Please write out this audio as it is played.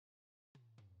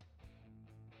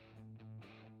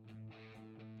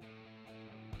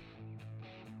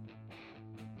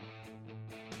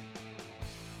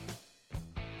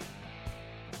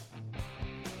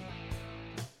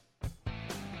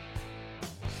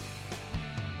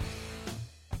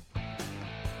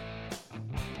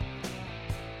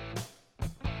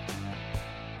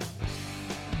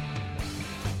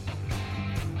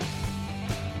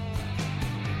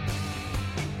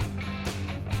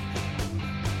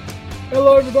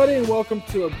Hello, everybody, and welcome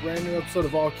to a brand new episode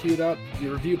of All Queued Up, the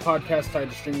review podcast tied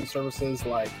to streaming services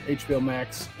like HBO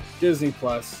Max, Disney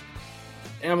Plus,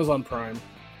 Amazon Prime,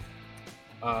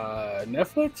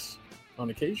 Netflix on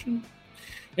occasion.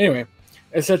 Anyway,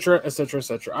 etc., etc.,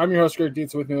 etc. I'm your host, Greg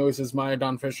Dietz. With me always is Maya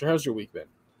Don Fisher. How's your week been?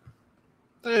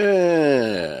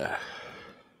 Yeah.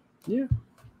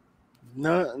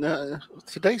 No.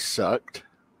 Today sucked.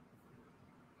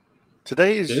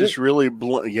 Today is just really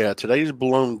today's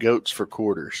blown goats for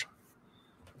quarters.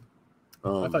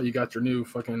 I thought you got your new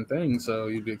fucking thing, so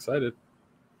you'd be excited.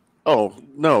 Oh,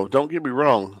 no, don't get me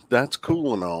wrong. That's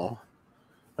cool and all.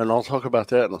 And I'll talk about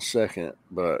that in a second.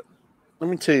 But let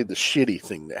me tell you the shitty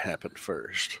thing that happened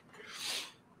first.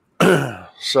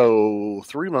 So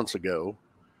 3 months ago,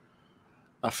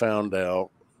 I found out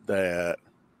that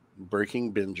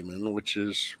Breaking Benjamin, which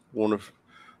is one of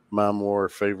my more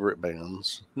favorite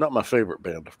bands, not my favorite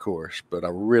band, of course, but I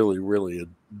really, really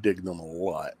dig them a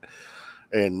lot.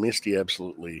 And Misty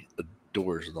absolutely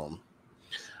adores them.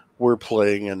 We're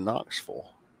playing in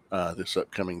Knoxville this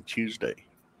upcoming Tuesday.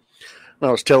 And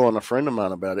I was telling a friend of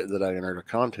mine about it that I entered a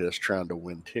contest trying to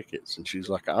win tickets. And she's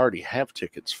like, I already have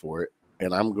tickets for it.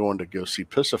 And I'm going to go see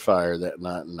Pussifier that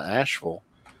night in Asheville.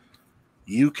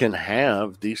 You can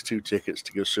have these 2 tickets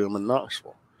to go see them in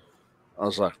Knoxville. I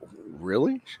was like,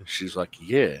 really? She's like,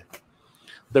 yeah.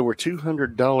 There were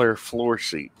 $200 floor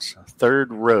seats, 3rd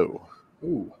row.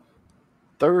 Ooh.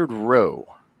 3rd row.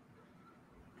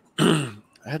 I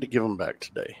had to give them back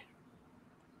today.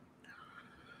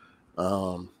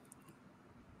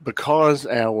 Because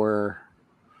our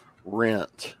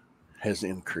rent has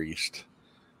increased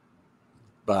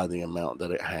by the amount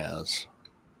that it has,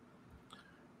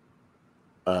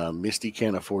 Misty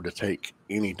can't afford to take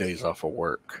any days off of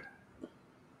work.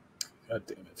 God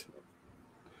damn it.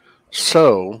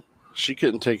 So she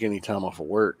couldn't take any time off of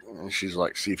work. And she's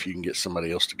like, see if you can get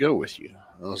somebody else to go with you.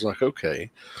 I was like, okay.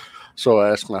 So I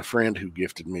asked my friend who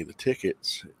gifted me the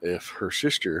tickets if her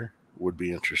sister would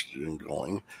be interested in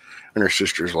going. And her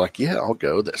sister's like, yeah, I'll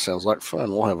go. That sounds like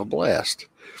fun. We'll have a blast.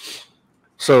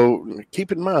 So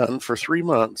keep in mind, for 3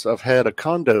 months, I've had a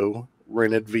condo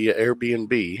rented via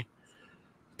Airbnb,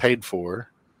 paid for.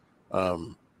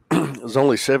 It was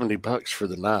only $70 for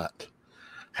the night.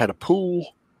 Had a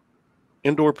pool,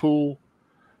 indoor pool,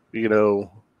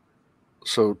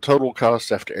 so total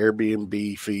cost after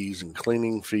Airbnb fees and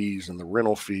cleaning fees and the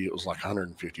rental fee, it was like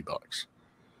 $150.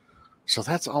 So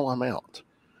that's all I'm out,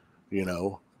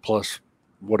 plus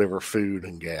whatever food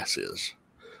and gas is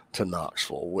to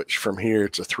Knoxville, which from here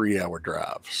it's a 3-hour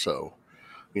drive. So,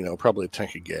 probably a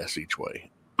tank of gas each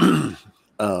way.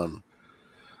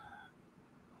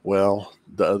 Well,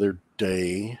 the other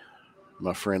day,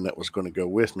 my friend that was going to go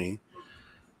with me,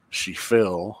 she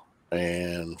fell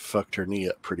and fucked her knee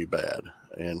up pretty bad.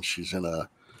 And she's in a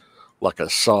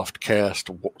soft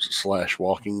cast /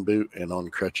 walking boot and on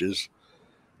crutches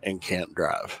and can't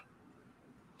drive.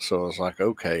 So I was like,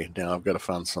 okay, now I've got to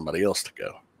find somebody else to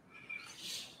go.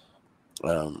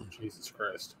 Jesus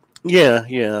Christ. Yeah.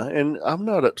 And I'm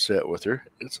not upset with her.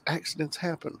 Accidents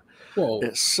happen. Well,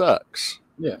 it sucks.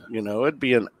 Yeah. It'd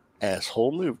be an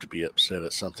asshole move to be upset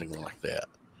at something like that.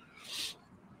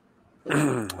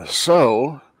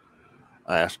 So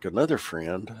I asked another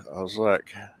friend, I was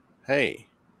like, hey,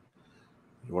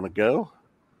 you want to go?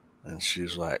 And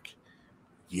she's like,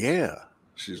 yeah.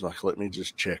 She's like, let me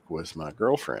just check with my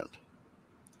girlfriend.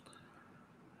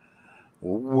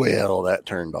 Well, that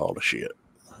turned all to shit.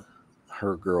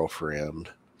 Her girlfriend,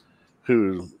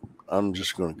 who I'm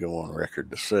just going to go on record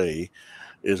to say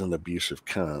is an abusive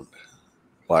cunt,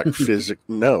 like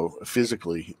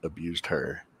physically abused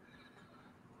her,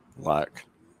 like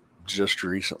just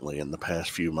recently in the past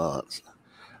few months.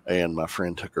 And my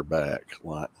friend took her back.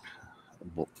 Like,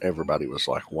 everybody was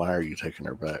like, why are you taking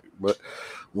her back? But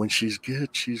when she's good,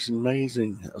 she's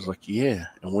amazing. I was like, yeah.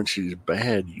 And when she's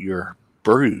bad, you're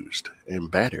bruised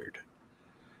and battered.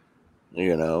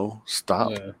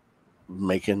 Stop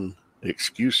making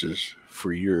excuses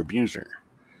for your abuser.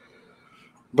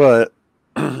 But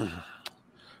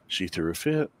she threw a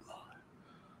fit,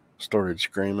 started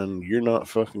screaming, you're not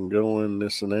fucking going,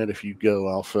 this and that. If you go,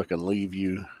 I'll fucking leave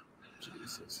you.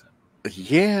 Jesus.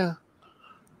 Yeah.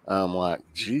 I'm like,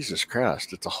 Jesus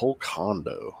Christ, it's a whole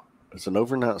condo. It's an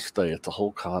overnight stay. It's a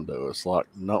whole condo. It's like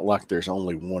not like there's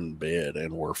only one bed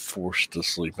and we're forced to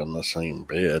sleep in the same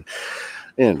bed.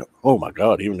 And, oh my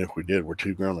God, even if we did, we're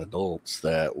 2 grown adults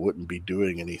that wouldn't be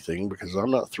doing anything because I'm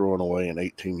not throwing away an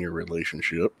 18-year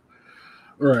relationship.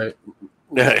 Right.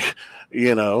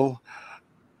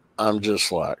 I'm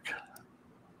just like,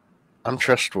 I'm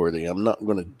trustworthy. I'm not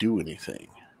going to do anything.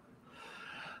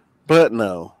 But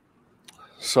no,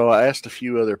 So I asked a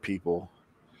few other people.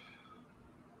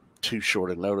 Too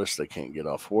short a notice, they can't get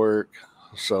off work.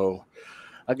 So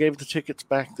I gave the tickets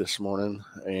back this morning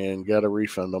and got a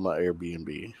refund on my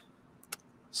Airbnb.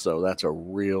 So that's a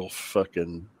real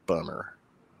fucking bummer.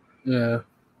 Yeah.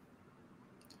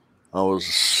 I was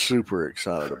super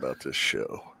excited about this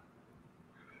show.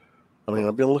 I mean,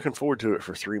 I've been looking forward to it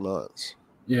for 3 months.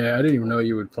 Yeah, I didn't even know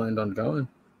you had planned on going.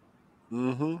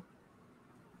 Mm-hmm.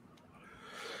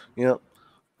 Yep.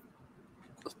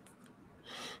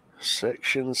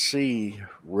 Section C,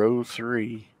 row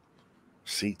 3,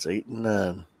 seats 8 and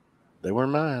 9. They were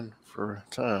mine for a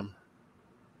time.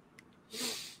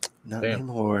 Not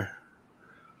anymore.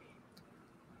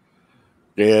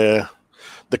 Yeah.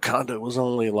 The condo was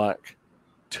only like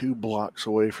 2 blocks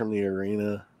away from the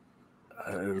arena.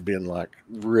 It would have been like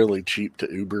really cheap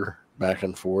to Uber back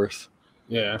and forth.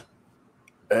 Yeah.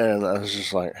 And I was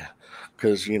just like,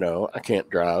 because, you know, I can't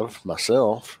drive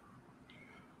myself.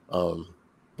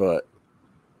 But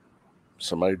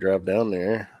somebody drive down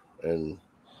there and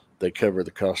they cover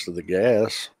the cost of the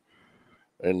gas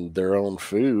and their own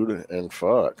food. And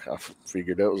fuck, I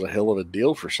figured that was a hell of a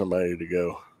deal for somebody to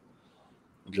go.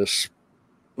 Just,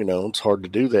 you know, it's hard to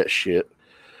do that shit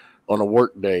on a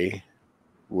work day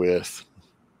with,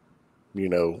 you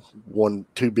know,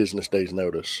 2 business days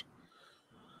notice.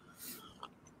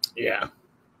 Yeah.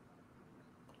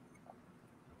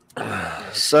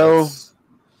 So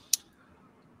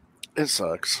it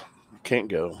sucks. Can't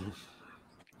go.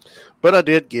 But I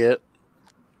did get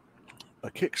a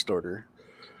Kickstarter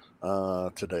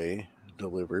today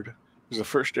delivered. It was the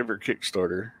first ever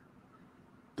Kickstarter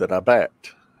that I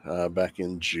backed back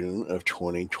in June of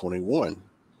 2021.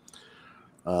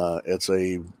 It's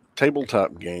a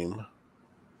tabletop game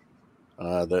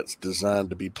that's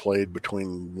designed to be played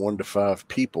between 1 to 5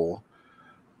 people,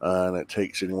 and it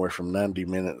takes anywhere from 90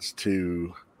 minutes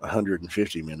to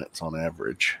 150 minutes on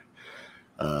average.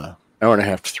 Hour and a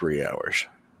half to 3 hours,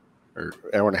 or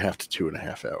hour and a half to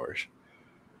 2.5 hours.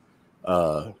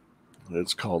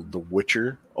 It's called The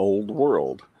Witcher Old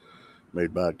World,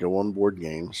 made by Go On Board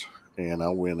Games, and I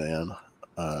went in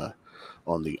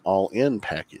on the all-in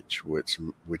package,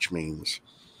 which means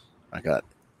I got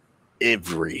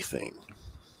everything.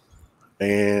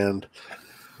 And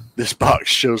this box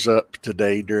shows up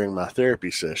today during my therapy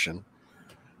session,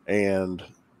 and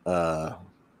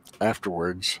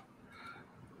afterwards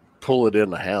pull it in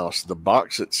the house. The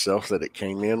box itself that it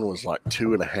came in was like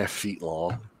 2.5 feet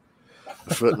long,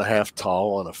 1.5 feet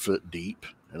tall, and 1 foot deep.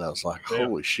 And I was like,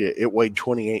 holy shit, it weighed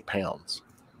 28 pounds.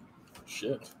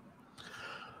 Shit.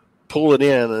 Pull it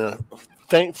in, and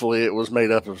thankfully it was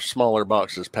made up of smaller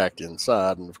boxes packed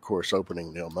inside. And of course,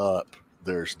 opening them up,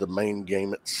 there's the main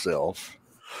game itself,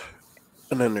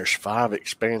 and then there's 5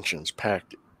 expansions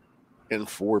packed in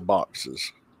 4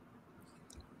 boxes.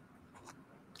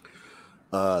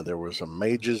 There was a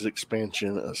Mages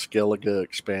expansion, a Skellige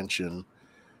expansion,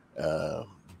 the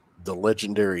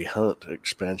Legendary Hunt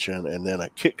expansion, and then a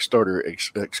Kickstarter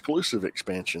exclusive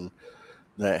expansion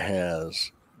that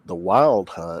has the Wild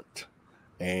Hunt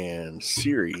and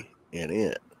Ciri in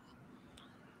it.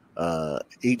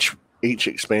 Each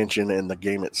expansion and the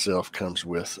game itself comes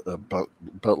with a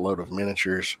buttload of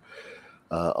miniatures.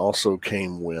 Also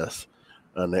came with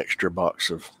an extra box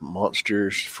of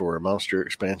monsters for a monster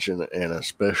expansion and a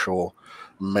special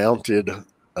mounted,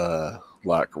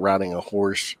 like riding a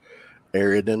horse,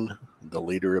 Eridan, the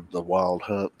leader of the Wild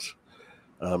Hunt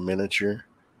miniature.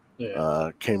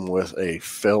 Came with a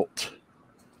felt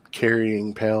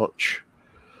carrying pouch,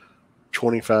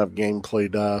 25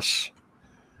 gameplay dice,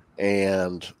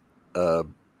 and a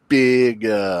big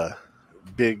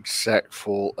sack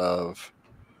full of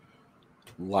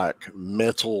like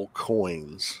metal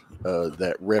coins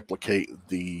that replicate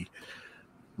the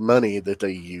money that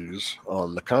they use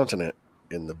on the continent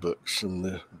in the books and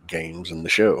the games and the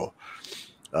show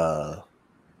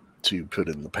to put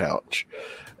in the pouch.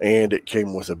 And it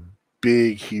came with a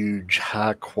big, huge,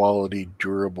 high quality,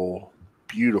 durable,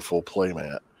 beautiful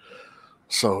playmat.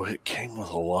 So it came with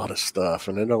a lot of stuff,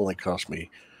 and it only cost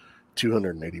me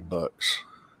 $280.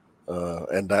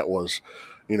 And that was,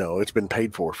 you know, it's been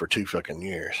paid for 2 fucking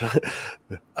years.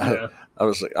 I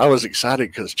was excited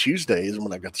because Tuesday is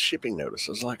when I got the shipping notice.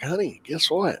 I was like, honey, guess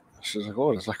what? She's like,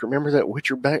 what? I was like, remember that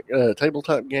Witcher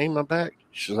tabletop game I backed?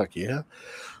 She's like, yeah.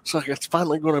 It's like, it's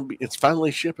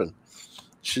finally shipping.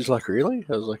 She's like, really?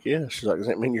 I was like, yeah. She's like, does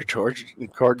that mean your card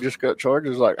just got charged?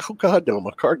 I was like, oh God, no, my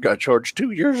card got charged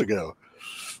 2 years ago.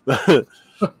 That's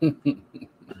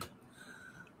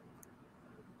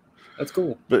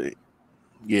cool. But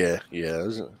yeah,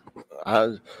 I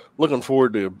was looking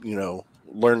forward to, you know,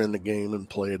 learning the game and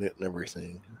playing it and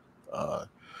everything.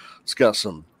 It's got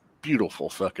some beautiful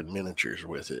fucking miniatures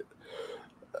with it.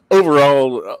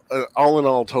 Overall, all in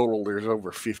all total, there's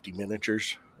over 50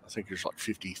 miniatures. I think there's like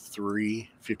 53,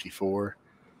 54,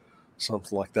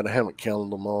 something like that. I haven't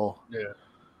counted them all. Yeah.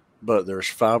 But there's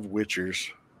 5 Witchers,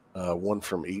 one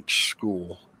from each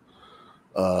school.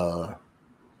 No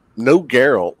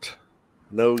Geralt,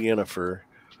 no Yennefer,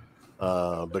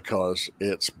 because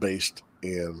it's based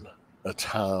in a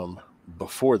time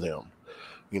before them.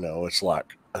 You know, it's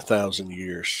like 1,000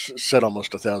 years, set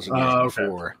almost 1,000 years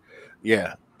before.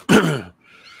 Yeah.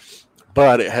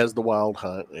 But it has the Wild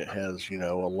Hunt. It has,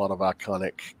 a lot of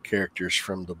iconic characters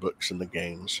from the books and the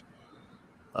games.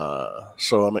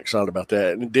 So I'm excited about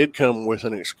that. And it did come with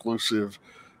an exclusive.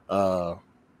 You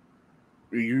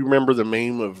remember the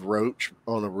meme of Roach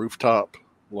on a rooftop?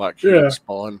 Like he would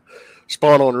spawn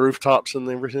on rooftops and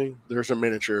everything. There's a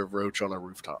miniature of Roach on a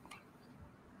rooftop.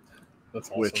 That's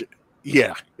awesome. Which,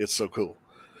 yeah, it's so cool.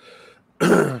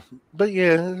 But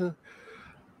yeah.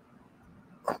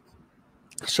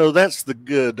 So that's the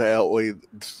good to outweigh,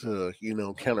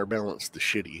 counterbalance the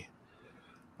shitty.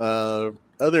 Other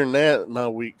than that, my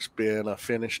week's been, I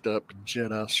finished up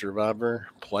Jedi Survivor,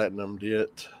 platinumed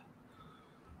it,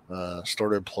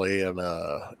 started playing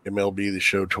MLB The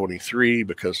Show 23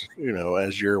 because,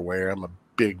 as you're aware, I'm a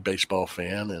big baseball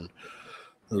fan and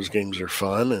those games are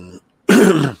fun,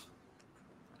 and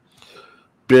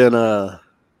been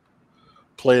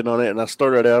playing on it, and I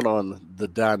started out on the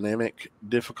dynamic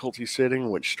difficulty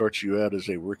setting, which starts you out as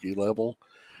a rookie level,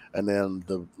 and then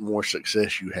the more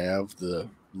success you have, the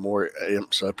more it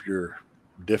amps up your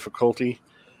difficulty.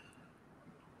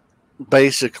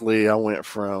 Basically, I went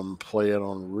from playing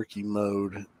on rookie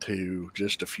mode to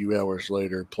just a few hours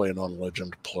later playing on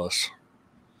Legend Plus.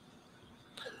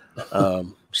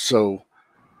 So,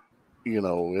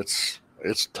 it's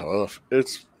tough.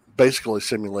 It's basically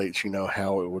simulates,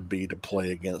 how it would be to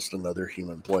play against another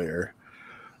human player.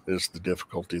 Is the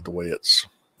difficulty the way it's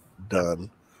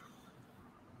done.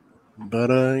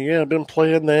 But I've been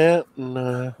playing that, and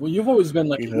well, you've always been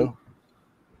like, I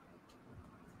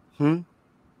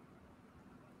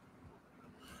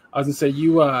was gonna say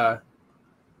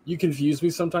you confuse me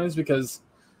sometimes because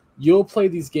you'll play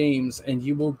these games and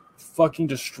you will fucking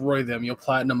destroy them. You'll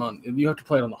platinum on, and you have to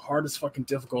play it on the hardest fucking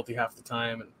difficulty half the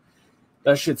time, and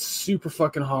that shit's super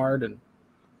fucking hard, and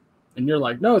you're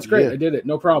like, no, it's great, I did it,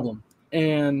 no problem.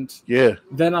 And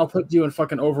then I'll put you in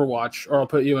fucking Overwatch, or I'll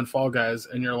put you in Fall Guys,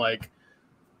 and you're like,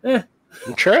 I'm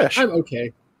trash. I'm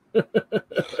okay.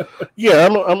 Yeah,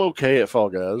 I'm okay at Fall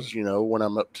Guys.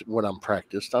 When I'm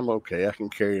practiced, I'm okay. I can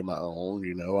carry my own.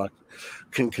 I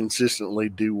can consistently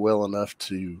do well enough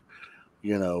to,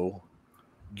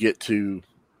 get to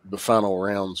the final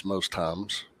rounds most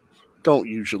times. Don't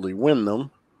usually win them,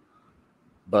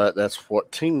 but that's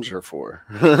what teams are for.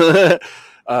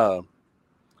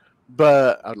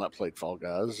 But I've not played Fall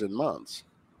Guys in months.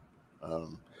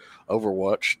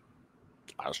 Overwatch,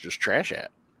 I was just trash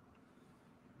at.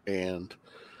 And,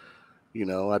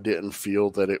 I didn't feel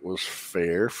that it was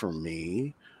fair for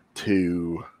me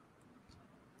to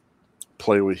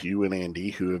play with you and Andy,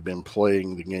 who have been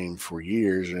playing the game for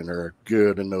years and are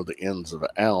good and know the ins and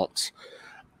outs.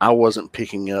 I wasn't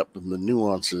picking up the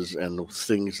nuances and the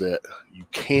things that you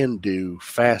can do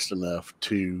fast enough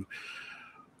to,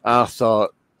 I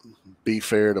thought, be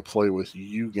fair to play with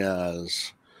you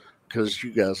guys, because you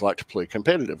guys like to play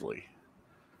competitively.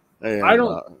 And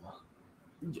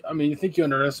you think you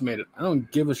underestimate it. I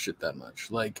don't give a shit that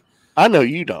much. Like, I know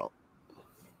you don't.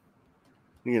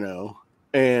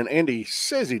 And Andy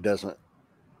says he doesn't,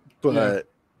 but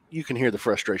you can hear the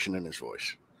frustration in his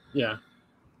voice. Yeah.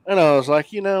 And I was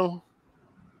like, I'm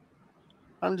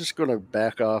just going to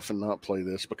back off and not play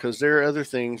this, because there are other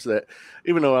things that,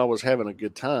 even though I was having a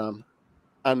good time,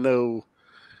 I know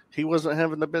he wasn't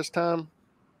having the best time.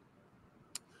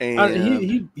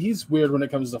 And he's weird when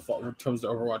it comes to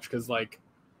Overwatch, because like,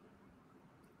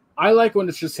 I like when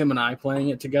it's just him and I playing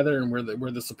it together, and we're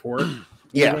the support.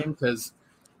 Because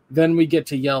then we get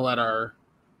to yell at our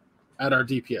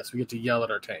DPS. We get to yell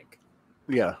at our tank.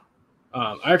 Yeah.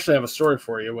 I actually have a story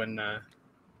for you when. I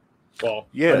told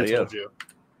you,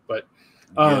 but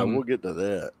we'll get to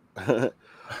that.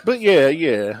 But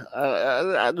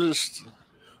I just.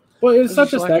 Well, it's not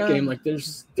just that game. Like,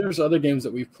 there's other games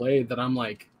that we've played that I'm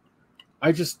like,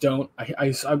 I just don't.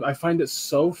 I find it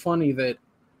so funny that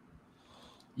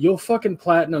you'll fucking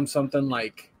platinum something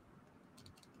like,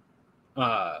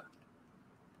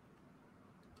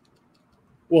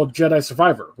 Jedi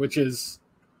Survivor, which is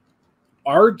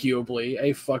arguably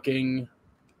a fucking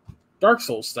Dark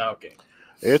Souls style game.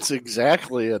 It's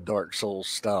exactly a Dark Souls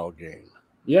style game.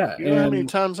 Yeah, You know how many and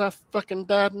times I fucking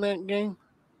died in that game?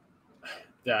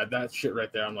 yeah, that shit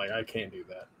right there. I'm like, I can't do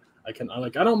that. I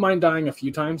don't mind dying a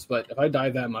few times, but if I die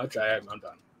that much, I'm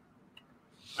done.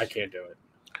 I can't do it.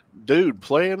 Dude,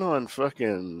 playing on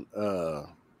fucking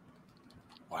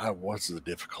what's the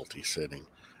difficulty setting?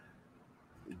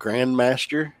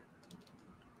 Grandmaster?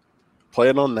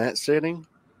 Playing on that setting?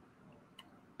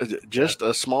 Just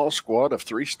a small squad of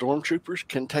 3 stormtroopers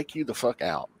can take you the fuck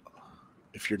out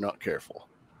if you're not careful.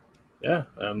 Yeah,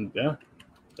 yeah.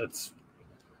 That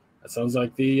sounds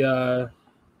like the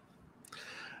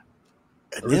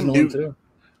And original then one too.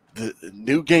 the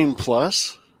new game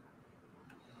plus,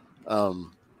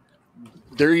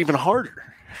 they're even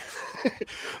harder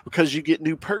because you get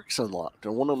new perks unlocked,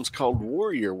 and one of them's called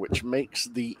Warrior, which makes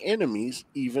the enemies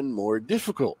even more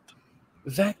difficult.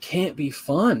 That can't be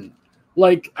fun.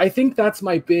 Like, I think that's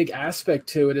my big aspect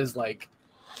to it is like,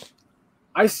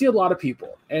 I see a lot of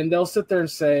people and they'll sit there and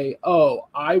say, oh,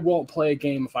 I won't play a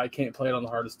game if I can't play it on the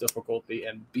hardest difficulty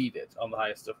and beat it on the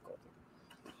highest difficulty.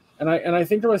 And I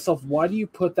think to myself, why do you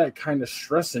put that kind of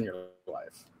stress in your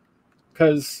life?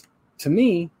 Because to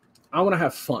me, I want to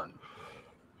have fun.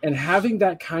 And having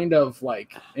that kind of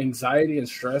like anxiety and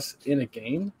stress in a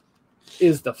game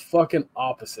is the fucking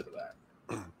opposite of that.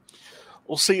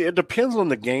 Well, see, it depends on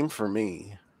the game for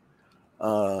me.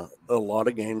 A lot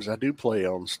of games I do play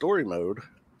on story mode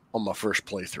on my first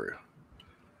playthrough.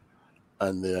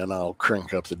 And then I'll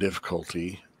crank up the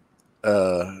difficulty.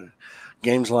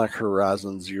 Games like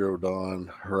Horizon Zero Dawn,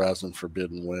 Horizon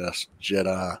Forbidden West,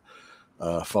 Jedi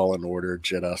Fallen Order,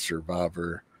 Jedi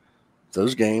Survivor,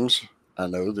 those games, I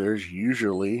know there's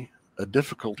usually a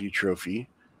difficulty trophy.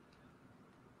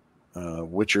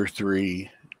 Witcher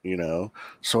 3,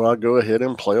 so I go ahead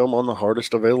and play them on the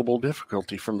hardest available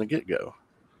difficulty from the get-go.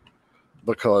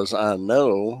 Because I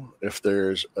know if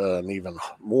there's an even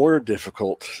more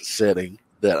difficult setting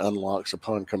that unlocks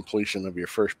upon completion of your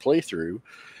first playthrough,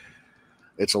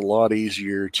 it's a lot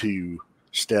easier to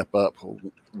step up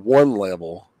 1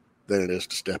 level than it is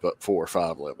to step up 4 or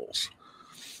 5 levels.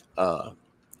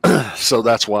 So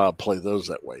that's why I play those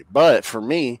that way. But for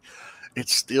me,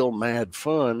 it's still mad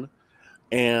fun,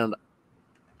 and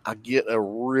I get a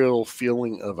real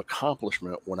feeling of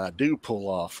accomplishment when I do pull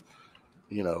off,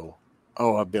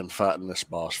 I've been fighting this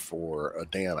boss for a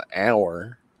damn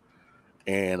hour,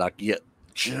 and I get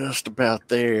just about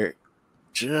there,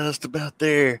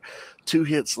 2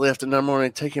 hits left, and I'm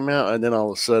going to take him out, and then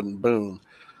all of a sudden, boom.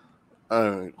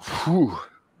 Whew.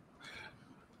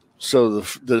 So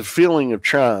the feeling of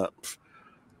triumph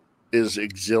is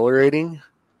exhilarating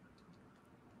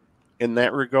in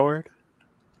that regard.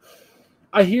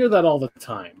 I hear that all the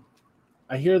time.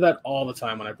 I hear that all the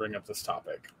time when I bring up this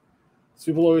topic. So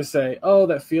people always say, oh,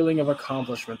 that feeling of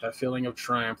accomplishment, that feeling of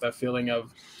triumph, that feeling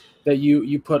of that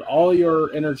you put all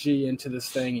your energy into this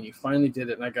thing and you finally did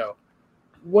it. And I go,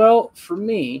 well, for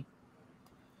me,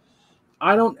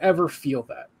 I don't ever feel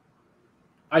that.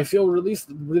 I feel relief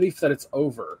that it's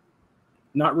over,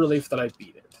 not relief that I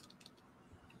beat it.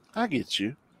 I get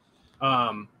you.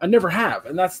 I never have,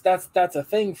 and that's a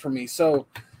thing for me. So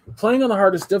playing on the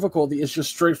hardest difficulty is just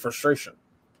straight frustration.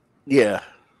 Yeah.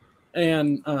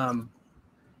 And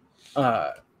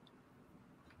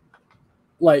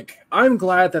like, I'm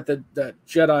glad that that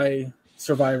Jedi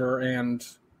Survivor and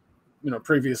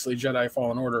previously Jedi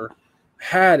Fallen Order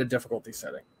had a difficulty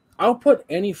setting. I'll put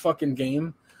any fucking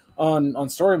game on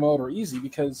story mode or easy,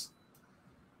 because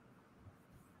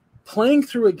playing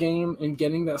through a game and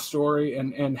getting that story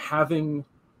and having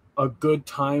a good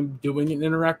time doing an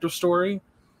interactive story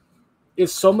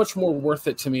is so much more worth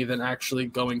it to me than actually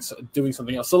doing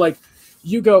something else. So like,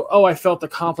 you go, oh, I felt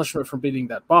accomplishment from beating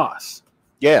that boss.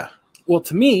 Yeah. Well,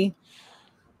 to me,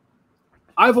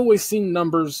 I've always seen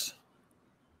numbers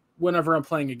whenever I'm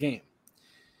playing a game.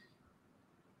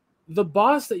 The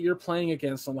boss that you're playing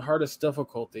against on the hardest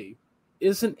difficulty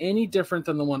isn't any different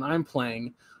than the one I'm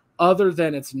playing, other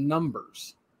than its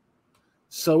numbers.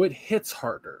 So it hits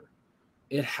harder.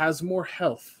 It has more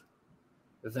health.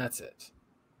 That's it.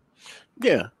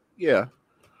 Yeah. Yeah.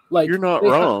 Like, you're not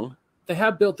wrong. They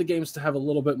have built the games to have a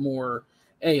little bit more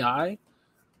AI.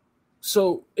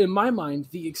 So in my mind,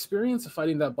 the experience of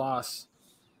fighting that boss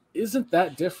isn't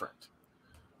that different.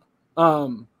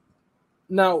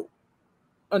 Now,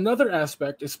 another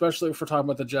aspect, especially if we're talking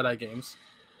about the Jedi games,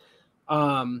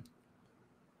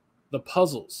 the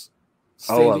puzzles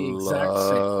stay the exact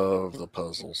same. I love the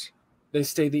puzzles. They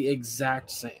stay the exact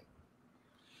same.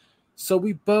 So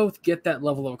we both get that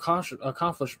level of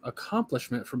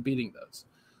accomplishment from beating those.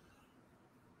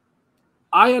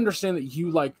 I understand that you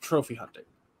like trophy hunting,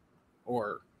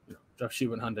 or Jeff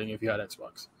Shubin hunting if you had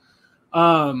Xbox.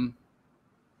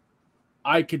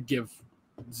 I could give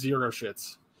zero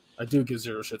shits. I do give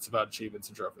zero shits about achievements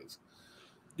and trophies.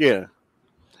 Yeah.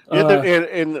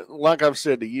 And like I've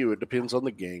said to you, it depends on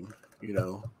the game,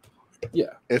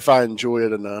 Yeah. If I enjoy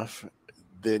it enough,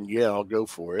 then yeah, I'll go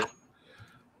for it.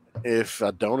 If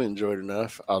I don't enjoy it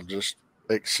enough, I'll just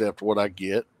accept what I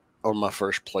get on my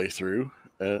first playthrough.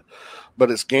 But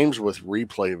it's games with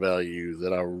replay value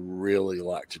that I really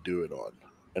like to do it on.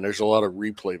 And there's a lot of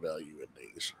replay value in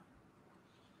these.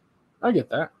 I get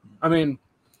that. I mean,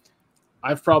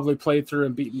 I've probably played through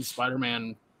and beaten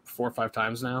Spider-Man 4 or 5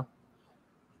 times now.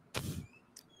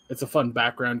 It's a fun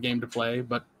background game to play,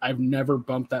 but I've never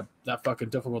bumped that fucking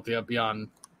difficulty up beyond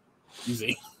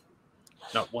easy.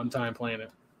 Not one time playing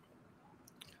it.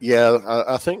 Yeah,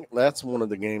 I think that's one of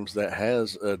the games that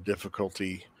has a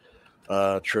difficulty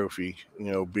trophy,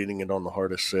 beating it on the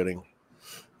hardest setting.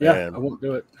 Yeah, and I won't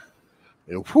do it.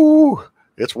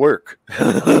 It's work.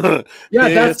 Yeah,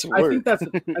 I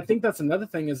think that's another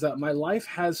thing is that my life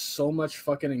has so much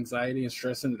fucking anxiety and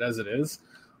stress in it as it is.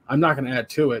 I'm not going to add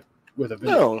to it with a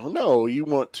video. No, you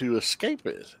want to escape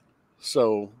it.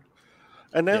 So,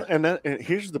 and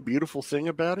here's the beautiful thing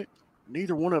about it: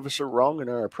 neither one of us are wrong in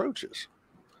our approaches.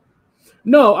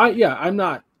 No, I'm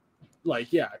not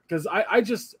because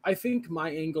I think my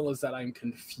angle is that I'm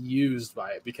confused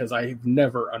by it because I've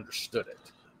never understood it.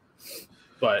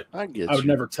 But I would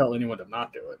never tell anyone to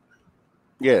not do it.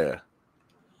 Yeah.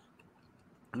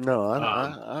 No,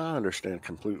 I understand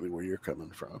completely where you're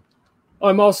coming from.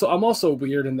 I'm also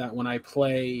weird in that when I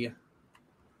play an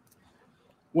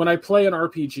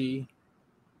RPG,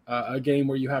 a game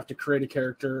where you have to create a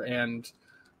character and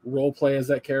role play as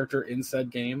that character in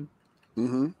said game,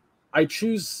 I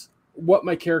choose what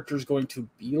my character is going to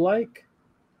be like,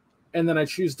 and then I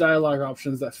choose dialogue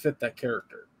options that fit that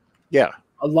character. Yeah.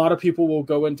 A lot of people will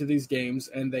go into these games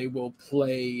and they will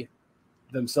play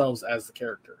themselves as the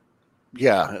character.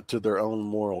 Yeah, to their own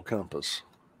moral compass.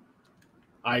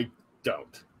 I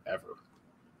don't ever.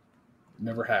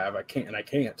 Never have. I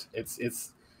can't.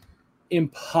 It's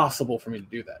impossible for me to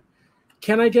do that.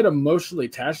 Can I get emotionally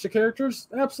attached to characters?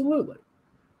 Absolutely.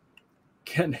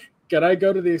 Can I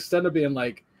go to the extent of being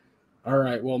like, all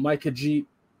right, well, my Khajiit,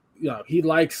 he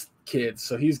likes kids,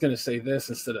 so he's going to say this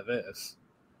instead of this.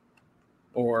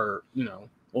 Or,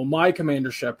 well, my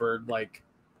Commander Shepard, like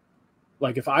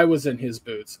if I was in his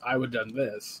boots, I would have done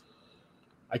this.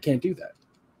 I can't do that.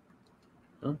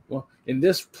 Huh? Well, in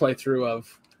this playthrough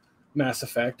of Mass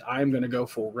Effect, I'm going to go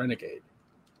full Renegade.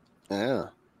 Yeah.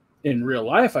 In real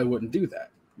life, I wouldn't do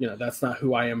that. That's not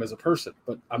who I am as a person.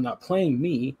 But I'm not playing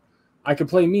me. I can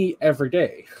play me every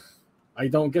day. I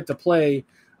don't get to play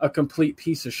a complete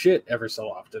piece of shit every so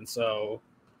often. So,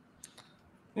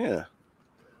 yeah.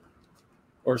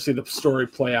 Or see the story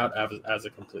play out as a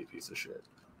complete piece of shit.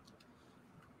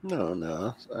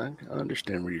 No. I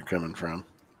understand where you're coming from.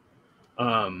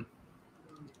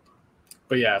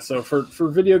 But yeah, so for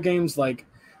video games, like,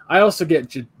 I also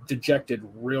get dejected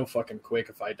real fucking quick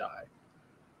if I die.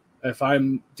 If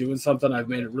I'm doing something, I've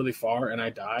made it really far, and I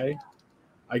die,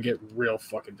 I get real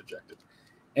fucking dejected.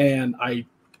 And I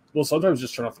will sometimes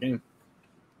just turn off the game.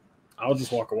 I'll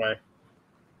just walk away.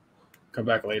 Come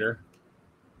back later.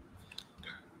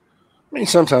 I mean,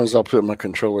 sometimes I'll put my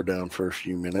controller down for a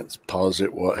few minutes, pause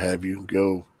it, what have you,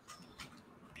 go,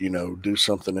 do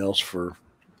something else for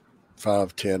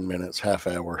 5, 10 minutes, half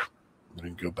hour, and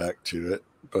then go back to it.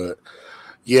 But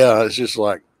yeah, it's just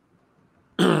like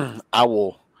I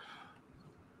will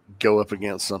go up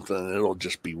against something and it'll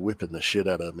just be whipping the shit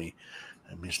out of me.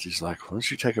 And Misty's like, why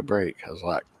don't you take a break? I was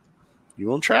like, you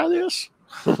want to try this?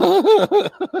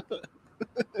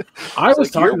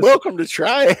 You're welcome to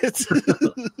try it.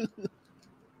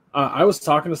 I was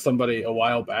talking to somebody a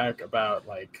while back about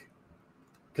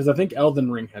because I think Elden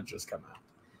Ring had just come out.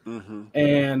 Mm-hmm.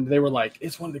 And they were like,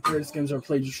 it's one of the greatest games I've ever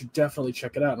played. You should definitely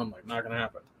check it out. And I'm like, not going to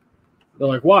happen. They're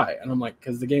like, why? And I'm like,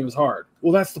 because the game is hard.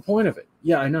 Well, that's the point of it.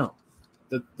 Yeah, I know.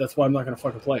 That's why I'm not going to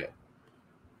fucking play it.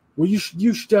 Well, you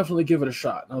should definitely give it a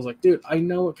shot. And I was like, dude, I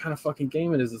know what kind of fucking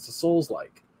game it is. It's a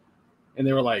Souls-like. And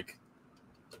they were like,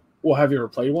 well, have you ever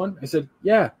played one? I said,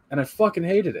 yeah, and I fucking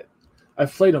hated it.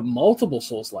 I've played multiple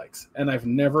Souls-likes, and I've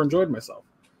never enjoyed myself.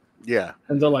 Yeah.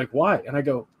 And they're like, why? And I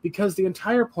go, because the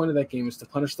entire point of that game is to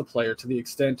punish the player to the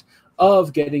extent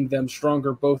of getting them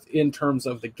stronger, both in terms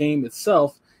of the game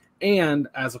itself and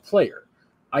as a player.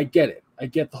 I get it. I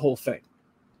get the whole thing.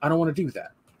 I don't want to do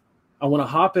that. I want to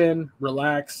hop in,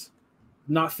 relax,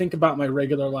 not think about my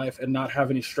regular life, and not have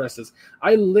any stresses.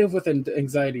 I live with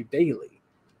anxiety daily.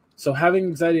 So having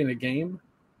anxiety in a game,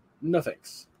 no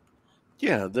thanks.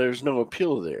 Yeah, there's no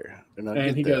appeal there, and I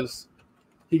And get that.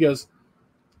 he goes,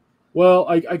 well,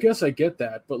 I guess I get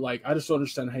that, but like, I just don't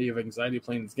understand how you have anxiety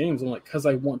playing these games. I'm like, because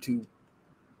I want to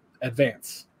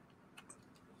advance.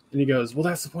 And he goes, well,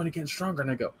 that's the point of getting stronger.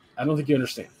 And I go, I don't think you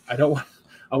understand. I want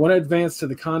to advance to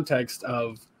the context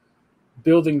of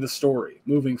building the story,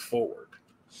 moving forward.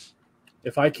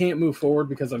 If I can't move forward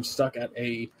because I'm stuck at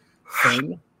a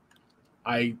thing,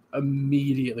 I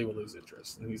immediately will lose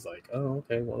interest. And he's like, oh,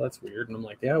 okay, well, that's weird. And I'm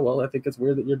like, yeah, well, I think it's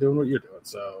weird that you're doing what you're doing.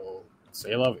 So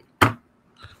say I love you.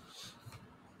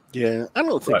 Yeah, I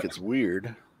don't think Right. it's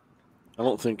weird. I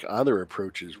don't think either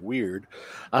approach is weird.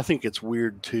 I think it's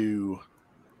weird to,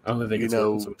 I only think you it's weird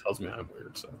when know, someone tells me I'm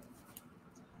weird. So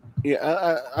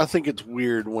yeah, I think it's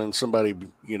weird when somebody,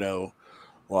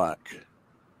 like,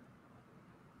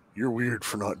 you're weird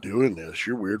for not doing this.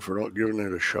 You're weird for not giving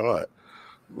it a shot.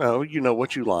 No, you know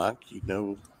what you like. You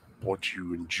know what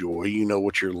you enjoy. You know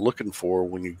what you're looking for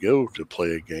when you go to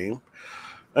play a game.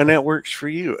 And that works for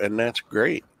you. And that's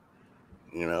great.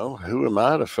 Who am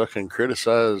I to fucking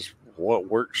criticize what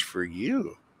works for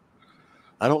you?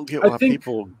 I don't get I why think,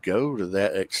 people go to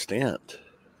that extent.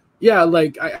 yeah,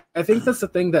 like I think that's the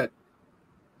thing that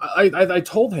I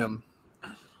told him.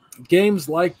 Games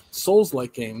like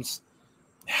Souls-like games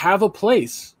have a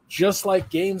place, just like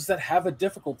games that have a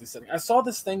difficulty setting. I saw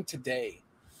this thing today,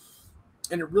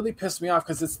 and it really pissed me off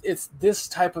because it's this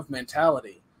type of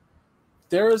mentality.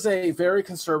 There is a very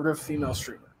conservative female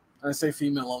streamer, and I say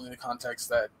female only in the context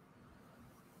that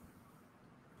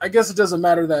I guess it doesn't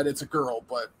matter that it's a girl,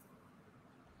 but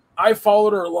I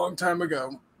followed her a long time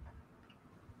ago,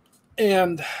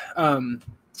 and I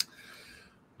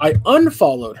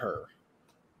unfollowed her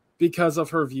because of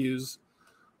her views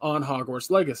on Hogwarts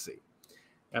Legacy.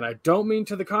 And I don't mean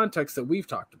to the context that we've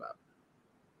talked about.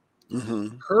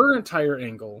 Mm-hmm. Her entire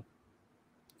angle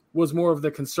was more of the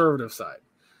conservative side.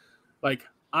 Like,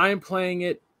 I'm playing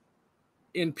it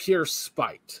in pure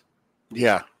spite.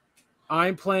 Yeah.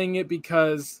 I'm playing it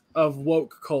because of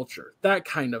woke culture. That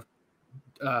kind of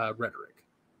rhetoric.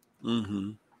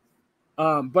 Mm-hmm.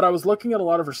 But I was looking at a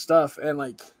lot of her stuff, and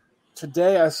like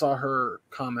today I saw her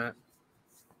comment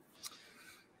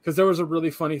because there was a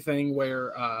really funny thing where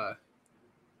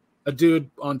a dude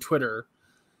on Twitter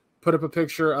put up a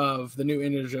picture of the new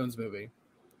Indiana Jones movie.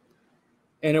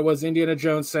 And it was Indiana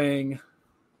Jones saying,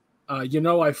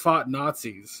 I fought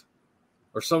Nazis,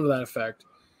 or some of that effect.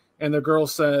 And the girl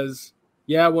says,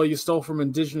 yeah, well, you stole from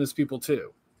indigenous people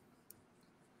too.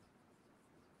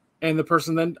 And the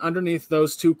person then underneath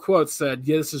those two quotes said,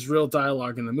 yeah, this is real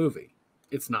dialogue in the movie.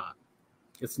 It's not.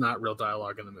 It's not real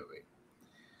dialogue in the movie.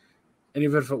 And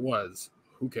even if it was,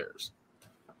 who cares?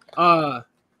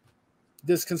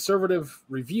 This conservative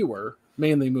reviewer,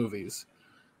 mainly movies,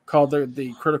 called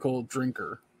the Critical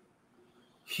Drinker.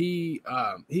 He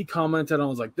commented on,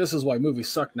 was like, this is why movies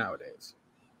suck nowadays.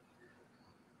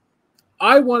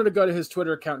 I wanted to go to his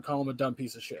Twitter account and call him a dumb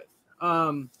piece of shit.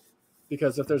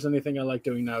 Because if there's anything I like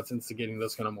doing now, it's instigating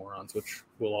those kind of morons, which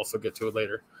we'll also get to it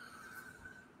later.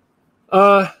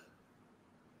 As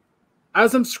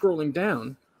I'm scrolling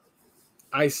down,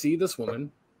 I see this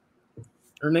woman.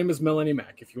 Her name is Melanie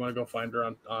Mack. If you want to go find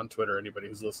her on Twitter, anybody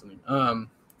who's listening.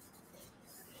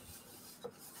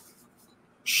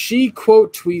 She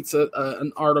quote tweets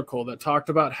an article that talked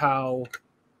about how,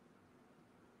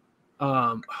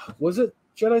 was it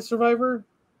Jedi Survivor?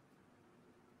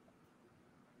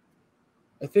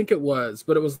 I think it was,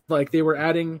 but it was like they were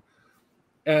adding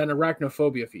an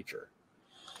arachnophobia feature.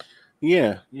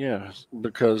 Yeah,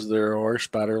 because there are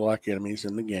spider-like enemies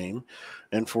in the game,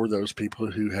 and for those people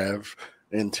who have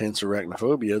intense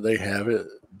arachnophobia, they have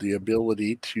the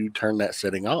ability to turn that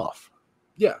setting off.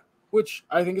 Yeah, which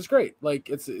I think is great. Like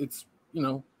it's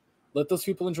let those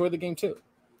people enjoy the game too.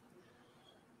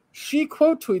 She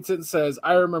quote tweets it and says,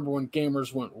 "I remember when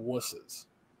gamers went wusses."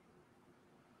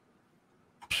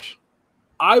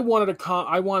 I wanted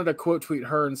to quote tweet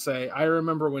her and say, "I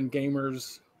remember when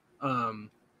gamers."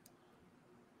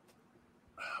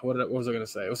 What was I going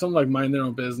to say? It was something like mind their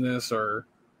own business or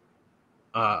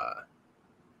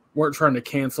weren't trying to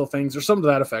cancel things or something to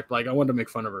that effect. Like I wanted to make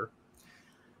fun of her.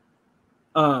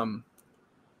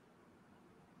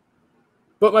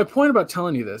 But my point about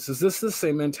telling you this is the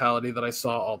same mentality that I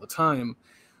saw all the time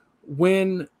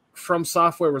when From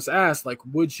Software was asked, like,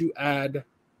 would you add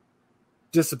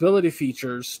disability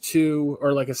features to,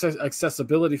 or like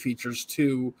accessibility features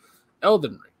to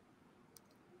Elden Ring?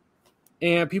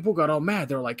 And people got all mad.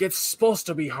 They're like, it's supposed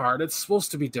to be hard. It's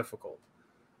supposed to be difficult.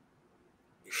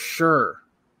 Sure,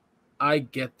 I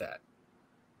get that.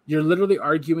 You're literally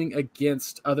arguing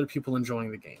against other people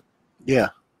enjoying the game. Yeah.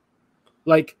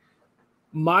 Like,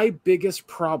 My biggest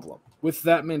problem with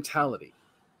that mentality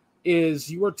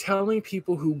is you are telling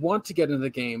people who want to get into the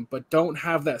game but don't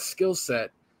have that skill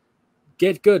set,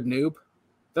 get good, noob.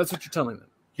 That's what you're telling them.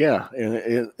 Yeah,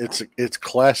 and it's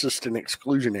classist and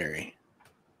exclusionary.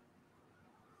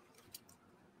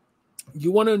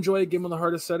 You want to enjoy a game on the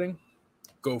hardest setting?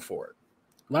 Go for it.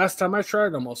 Last time I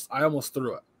tried, I almost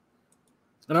threw up.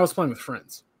 And I was playing with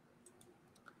friends.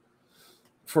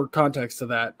 For context to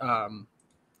that,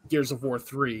 Gears of War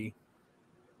 3,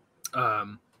 I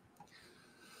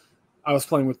was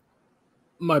playing with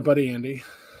my buddy Andy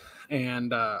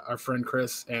and our friend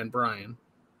Chris and Brian,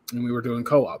 and we were doing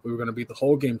co-op. We were going to beat the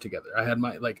whole game together. I had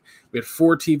we had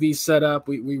 4 TVs set up.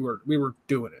 We were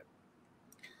doing it.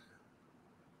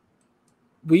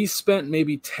 We spent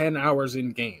maybe 10 hours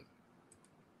in game.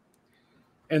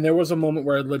 And there was a moment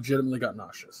where I legitimately got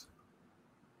nauseous.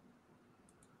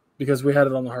 Because we had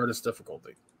it on the hardest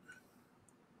difficulty.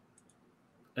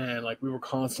 And we were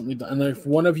constantly, and if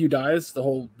one of you dies,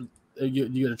 you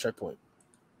get a checkpoint.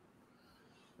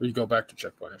 Or you go back to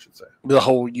checkpoint, I should say. The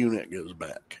whole unit goes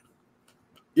back.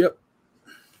 Yep.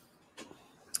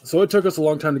 So it took us a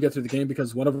long time to get through the game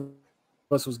because one of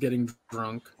us was getting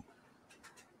drunk.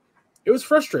 It was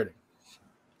frustrating.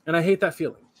 And I hate that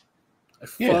feeling. I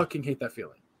fucking hate that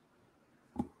feeling.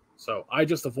 So I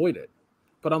just avoid it.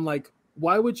 But I'm like,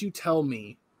 why would you tell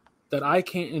me that I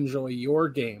can't enjoy your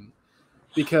game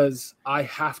because I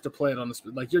have to play it on this?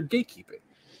 You're gatekeeping.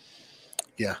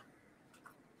 Yeah.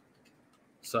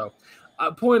 So,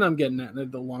 a point I'm getting at,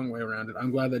 the long way around it, I'm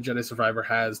glad that Jedi Survivor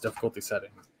has difficulty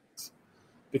settings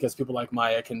because people like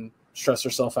Maya can stress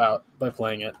herself out by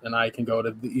playing it, and I can go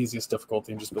to the easiest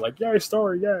difficulty and just be like, yay,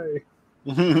 story, yay.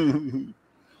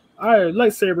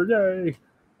 Lightsaber, yay.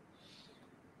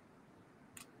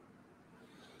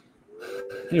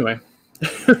 Anyway.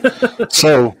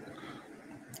 So,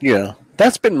 yeah,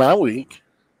 that's been my week.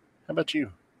 How about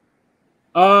you?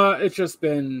 It's just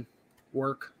been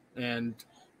work and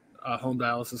home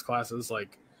dialysis classes,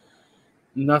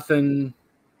 nothing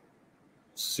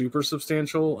super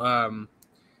substantial.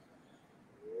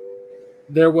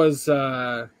 There was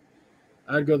I'd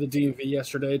go to the DMV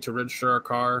yesterday to register our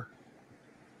car.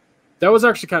 That was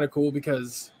actually kind of cool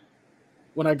because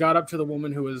when I got up to the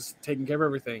woman who was taking care of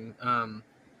everything,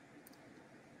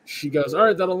 she goes, all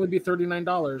right, that'll only be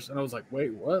 $39. And I was like,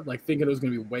 wait, what? Thinking it was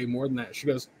going to be way more than that. She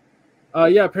goes,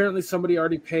 yeah, apparently somebody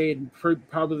already paid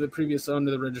probably the previous owner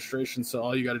of the registration, so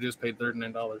all you got to do is pay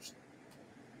 $39.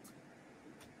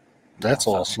 That's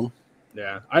awesome.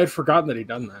 Yeah, I had forgotten that he'd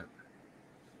done that.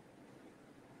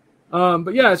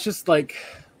 But yeah, it's just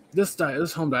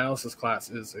this home dialysis class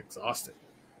is exhausting.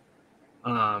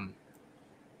 One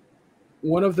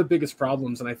of the biggest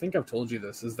problems, and I think I've told you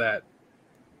this, is that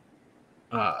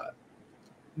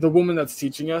the woman that's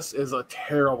teaching us is a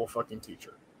terrible fucking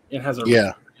teacher and has a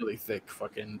really thick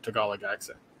fucking Tagalog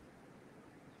accent.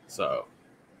 So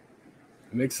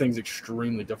it makes things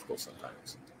extremely difficult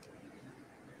sometimes.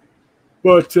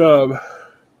 But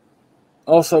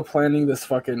also planning this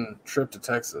fucking trip to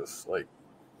Texas,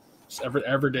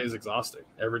 every day is exhausting.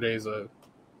 Every day is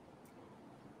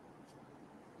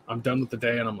I'm done with the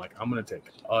day and I'm like, I'm gonna take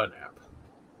a nap.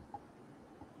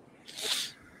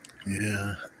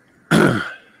 Yeah.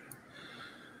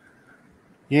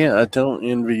 Yeah, I don't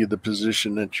envy you the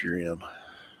position that you're in.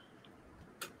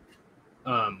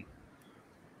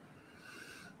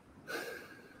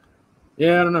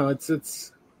 Yeah, I don't know.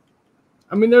 It's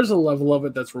I mean, there's a level of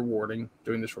it that's rewarding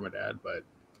doing this for my dad, but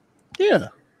yeah,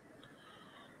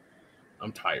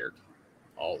 I'm tired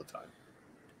all the time.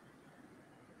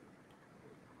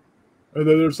 And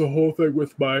then there's the whole thing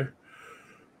with my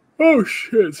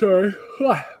with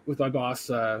my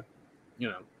boss,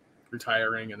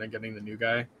 retiring and then getting the new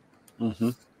guy. Mm-hmm.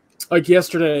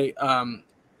 Yesterday, I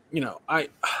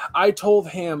told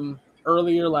him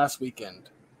earlier last weekend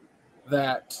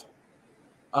that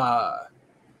I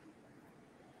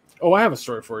have a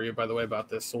story for you, by the way, about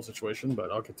this whole situation, but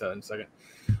I'll get to that in a second.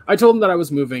 I told him that I was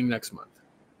moving next month.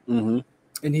 Mm-hmm.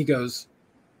 And he goes,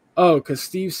 oh, because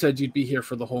Steve said you'd be here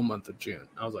for the whole month of June.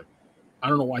 I was like, I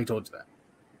don't know why he told you that.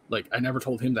 I never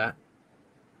told him that.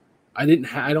 I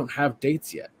don't have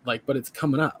dates yet, but it's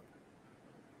coming up.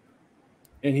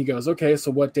 And he goes, okay, so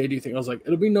what day do you think? I was like,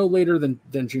 it'll be no later than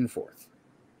June 4th.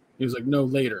 He was like, no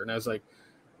later. And I was like,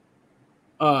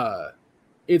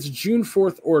 it's June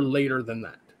 4th or later than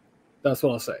that. That's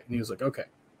what I'll say. And he was like, okay.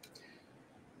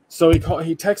 So he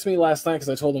texted me last night because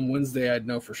I told him Wednesday I'd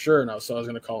know for sure, and I was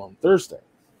going to call him Thursday.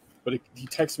 But he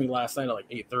texted me last night at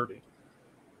 8:30.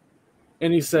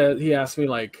 And he asked me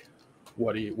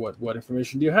what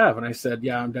information do you have? And I said,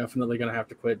 yeah, I'm definitely going to have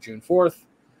to quit June 4th.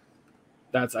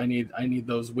 I need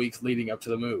those weeks leading up to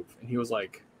the move. And he was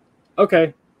like,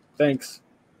 okay, thanks.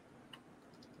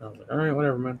 I was like, all right,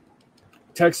 whatever, man.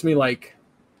 Text me like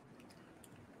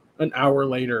an hour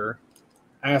later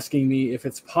asking me if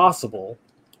it's possible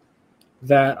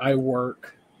that I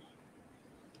work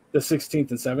the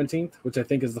 16th and 17th, which I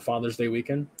think is the Father's Day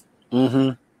weekend.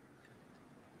 Mm-hmm.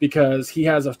 Because he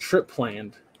has a trip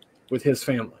planned with his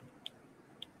family.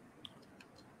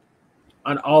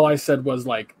 And all I said was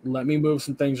like, let me move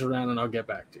some things around and I'll get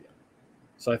back to you.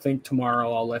 So I think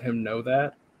tomorrow I'll let him know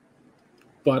that.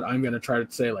 But I'm going to try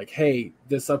to say like, hey,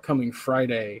 this upcoming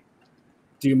Friday,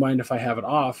 do you mind if I have it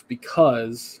off?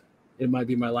 Because it might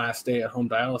be my last day at home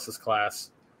dialysis class.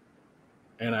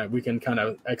 And we can kind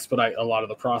of expedite a lot of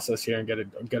the process here and get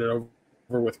it over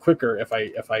with quicker if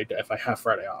I have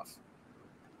Friday off.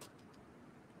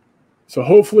 So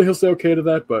hopefully he'll say okay to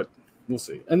that, but we'll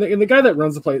see. And the guy that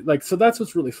runs the place, like, so that's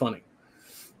what's really funny.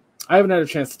 I haven't had a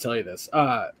chance to tell you this.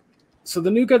 So the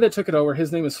new guy that took it over,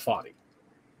 his name is Foddy.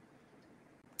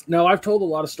 Now, I've told a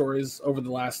lot of stories over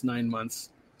the last 9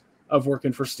 months of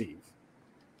working for Steve.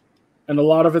 And a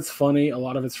lot of it's funny, a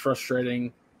lot of it's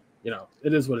frustrating. You know,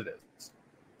 it is what it is.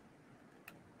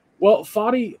 Well,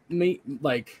 Foddy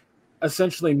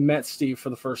essentially met Steve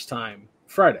for the first time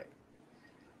Friday.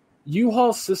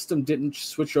 U-Haul system didn't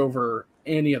switch over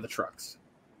any of the trucks.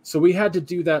 So we had to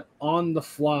do that on the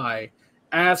fly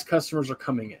as customers are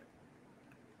coming in.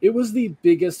 It was the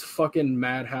biggest fucking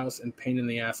madhouse and pain in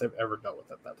the ass I've ever dealt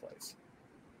with at that place.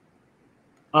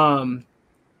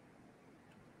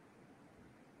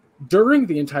 During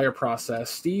the entire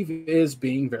process, Steve is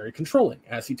being very controlling,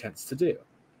 as he tends to do.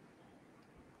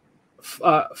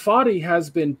 Foddy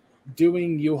has been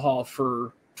doing U-Haul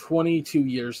for 22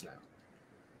 years now.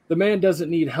 The man doesn't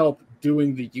need help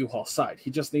doing the U-Haul side. He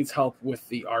just needs help with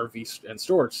the RV and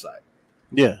storage side.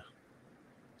 Yeah.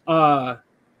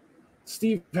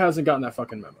 Steve hasn't gotten that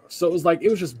fucking memo. So it was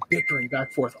just bickering back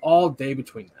and forth all day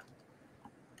between them.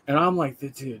 And I'm like,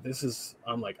 dude,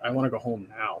 I want to go home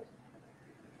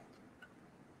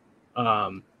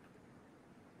now.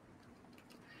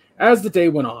 As the day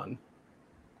went on,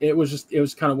 it was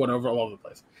kind of went over all over the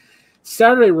place.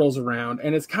 Saturday rolls around,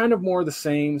 and it's kind of more the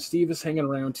same. Steve is hanging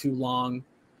around too long,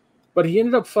 but he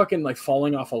ended up fucking like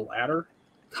falling off a ladder,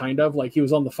 kind of like he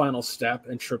was on the final step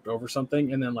and tripped over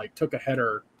something, and then like took a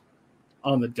header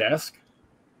on the desk.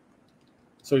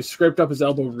 So he scraped up his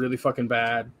elbow really fucking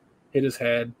bad, hit his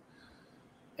head,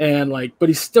 and but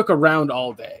he stuck around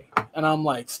all day. And I'm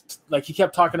like he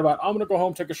kept talking about, I'm gonna go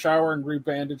home, take a shower, and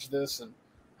rebandage this, and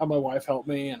have my wife help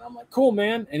me. And I'm like, cool,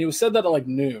 man. And he said that at like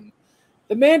noon.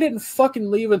 The man didn't fucking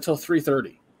leave until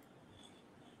 3:30.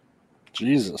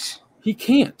 Jesus. He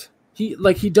can't.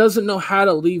 He doesn't know how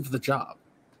to leave the job.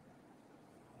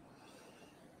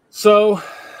 So,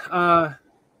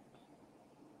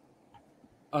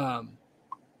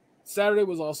 Saturday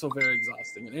was also very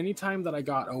exhausting. And anytime that I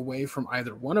got away from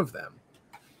either one of them,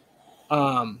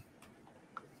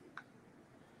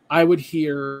 I would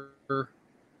hear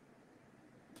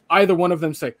either one of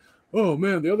them say, oh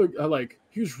man, the other,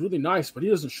 he was really nice, but he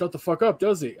doesn't shut the fuck up,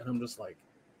 does he? And I'm just like,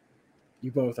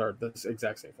 you both are the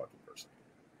exact same fucking person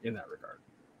in that regard.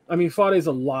 I mean, Foddy's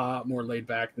a lot more laid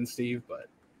back than Steve, but,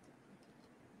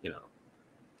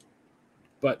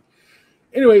 But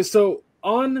anyway, so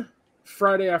on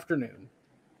Friday afternoon,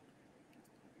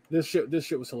 this shit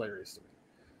was hilarious to me.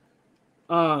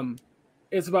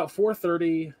 It's about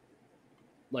 4:30.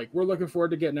 We're looking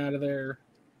forward to getting out of there.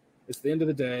 It's the end of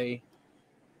the day.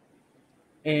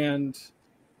 And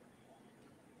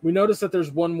we notice that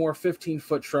there's one more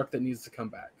 15-foot truck that needs to come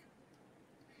back.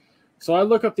 So I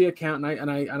look up the account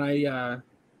and I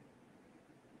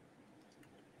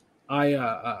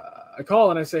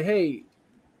call and I say, hey,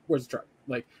 where's the truck?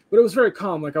 But it was very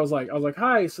calm. I was like,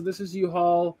 hi, so this is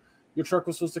U-Haul. Your truck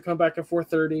was supposed to come back at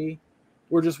 4:30.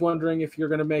 We're just wondering if you're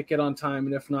going to make it on time,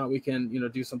 and if not, we can,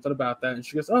 do something about that. And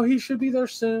she goes, oh, he should be there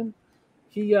soon.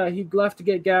 He left to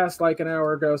get gas like an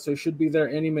hour ago, so he should be there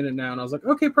any minute now. And I was like,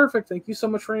 okay, perfect. Thank you so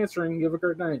much for answering. You have a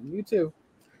great night. You too.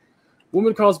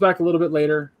 Woman calls back a little bit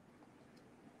later.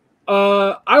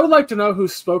 I would like to know who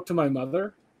spoke to my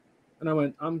mother. And I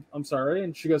went, I'm sorry.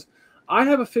 And she goes, I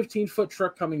have a 15-foot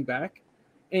truck coming back,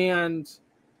 and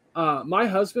my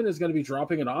husband is going to be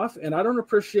dropping it off, and I don't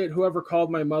appreciate whoever called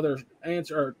my mother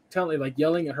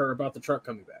yelling at her about the truck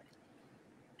coming back.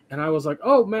 And I was like,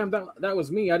 oh, ma'am, that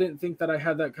was me. I didn't think that I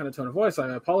had that kind of tone of voice. I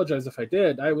apologize if I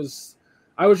did. I was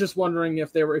just wondering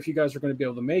if you guys were going to be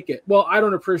able to make it. Well, I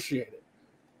don't appreciate it.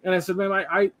 And I said, ma'am,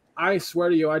 I swear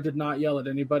to you, I did not yell at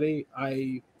anybody.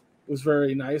 I was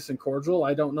very nice and cordial.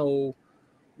 I don't know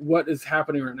what is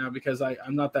happening right now because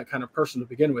I'm not that kind of person to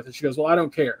begin with. And she goes, well, I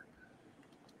don't care.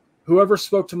 Whoever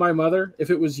spoke to my mother,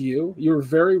 if it was you, you were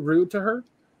very rude to her,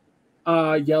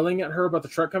 yelling at her about the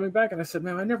truck coming back. And I said,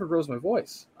 man, I never rose my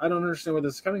voice. I don't understand where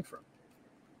this is coming from.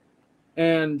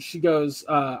 And she goes,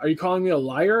 are you calling me a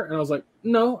liar? And I was like,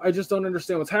 no, I just don't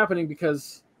understand what's happening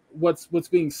because what's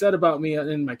being said about me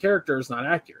and my character is not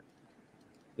accurate.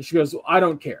 And she goes, well, I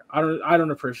don't care. I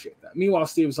don't appreciate that. Meanwhile,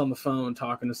 Steve was on the phone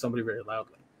talking to somebody very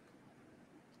loudly.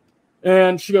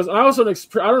 And she goes, I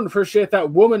don't appreciate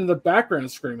that woman in the background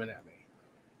screaming at me.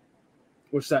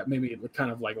 Which that made me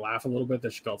kind of like laugh a little bit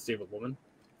that she called Steve a woman.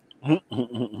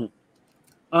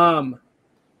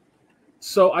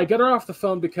 So I get her off the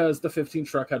phone because the 15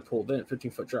 truck had pulled in,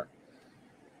 15-foot truck.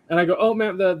 And I go, oh,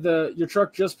 ma'am, your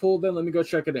truck just pulled in. Let me go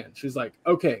check it in. She's like,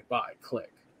 okay, bye,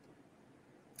 click.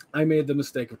 I made the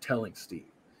mistake of telling Steve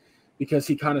because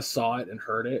he kind of saw it and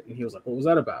heard it. And he was like, what was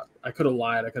that about? I could have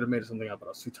lied. I could have made something up, but I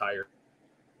was too tired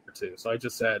to. So I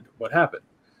just said, what happened?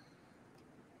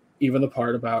 Even the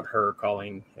part about her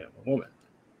calling him a woman.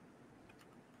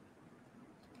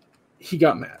 He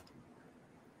got mad.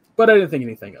 But I didn't think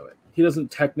anything of it. He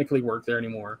doesn't technically work there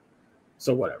anymore.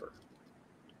 So whatever.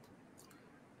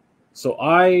 So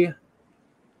I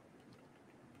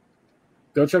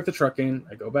go check the truck in.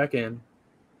 I go back in.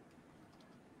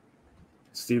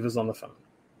 Steve is on the phone.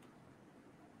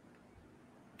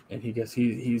 And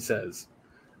he says,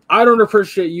 I don't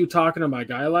appreciate you talking to my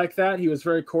guy like that. He was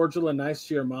very cordial and nice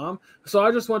to your mom. So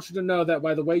I just want you to know that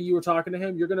by the way you were talking to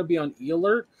him, you're going to be on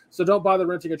e-alert. So don't bother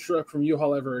renting a truck from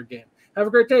U-Haul ever again. Have a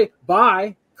great day.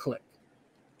 Bye. Click.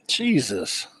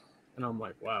 Jesus. And I'm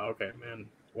like, wow, okay, man,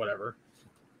 whatever.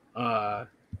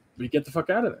 We get the fuck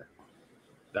out of there.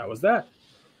 That was that.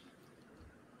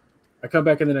 I come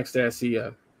back in the next day. I see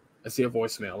a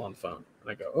voicemail on the phone.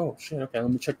 And I go, oh, shit, okay, let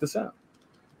me check this out.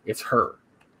 It's her.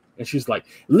 And she's like,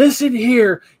 listen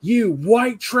here, you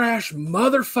white trash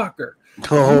motherfucker.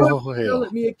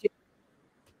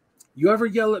 You ever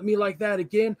yell at me like that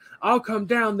again? I'll come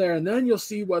down there and then you'll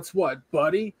see what's what,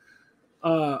 buddy.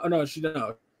 No, she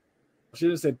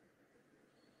didn't say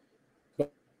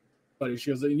buddy.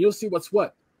 She goes, and you'll see what's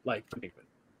what. Like,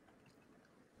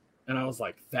 and I was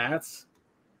like, that's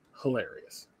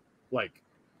hilarious. Like,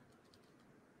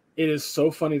 it is so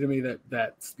funny to me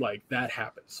that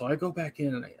happened. So I go back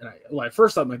in and I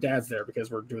first thought my dad's there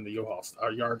because we're doing the U-Haul,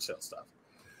 our yard sale stuff.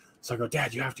 So I go,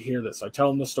 Dad, you have to hear this. So I tell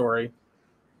him the story.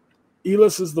 He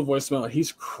listens to the voicemail and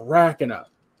he's cracking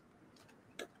up.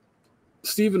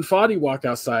 Steve and Foddy walk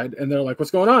outside and they're like,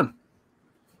 what's going on?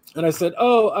 And I said,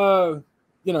 you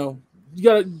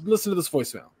got to listen to this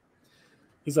voicemail.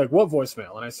 He's like, what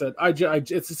voicemail? And I said,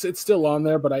 it's still on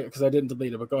there, but because I didn't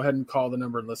delete it, but go ahead and call the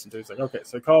number and listen to it. He's like, okay.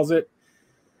 So he calls it.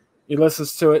 He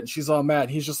listens to it and she's all mad.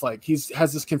 He's just like,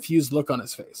 has this confused look on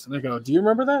his face. And I go, do you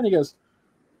remember that? And he goes,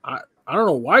 I don't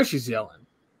know why she's yelling.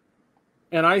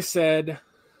 And I said,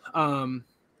 I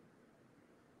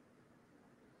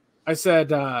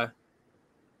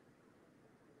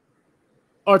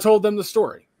told them the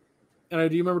story. And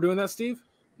do you remember doing that, Steve?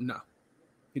 No,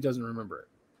 he doesn't remember it.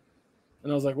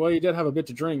 And I was like, well, you did have a bit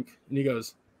to drink. And he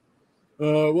goes,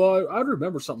 well, I'd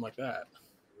remember something like that.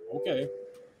 Okay.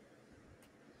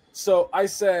 So I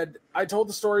said, I told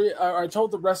the story. I told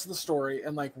the rest of the story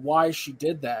and like why she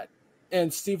did that.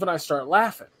 And Steve and I start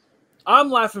laughing.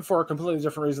 I'm laughing for a completely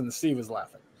different reason than Steve is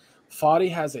laughing. Foddy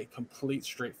has a complete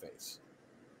straight face.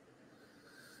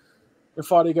 And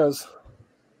Foddy goes,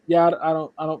 yeah, I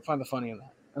don't find the funny in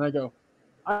that. And I go,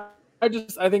 I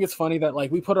think it's funny that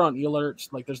like we put her on e-alert,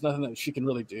 like there's nothing that she can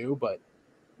really do, but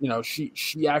she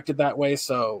acted that way,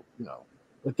 so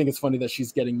I think it's funny that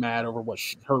she's getting mad over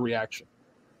her reaction.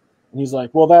 And he's like,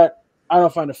 well, that I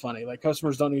don't find it funny. Like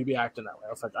customers don't need to be acting that way.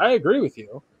 I was like, I agree with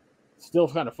you. It's still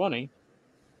kind of funny.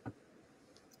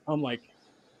 I'm like,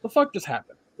 the fuck just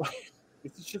happened?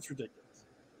 This shit's ridiculous.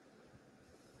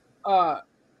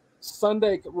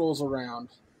 Sunday rolls around.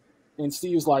 And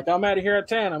Steve's like, I'm out of here at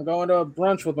 10. I'm going to a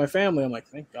brunch with my family. I'm like,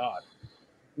 thank God.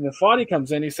 And then Foddy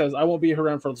comes in. He says, I won't be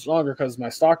around for longer because my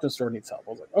Stockton store needs help.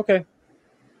 I was like, okay.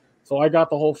 So I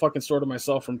got the whole fucking store to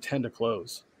myself from 10 to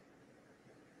close.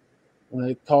 And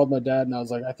I called my dad, and I was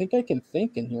like, I think I can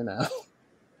think in here now.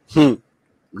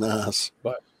 Nice.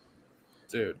 But,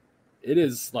 dude, it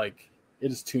is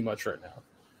too much right now.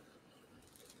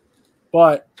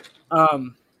 But,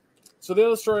 so the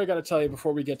other story I got to tell you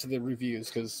before we get to the reviews,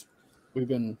 because we've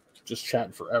been just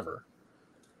chatting forever.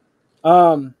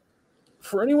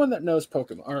 For anyone that knows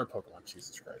Pokemon,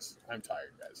 Jesus Christ, I'm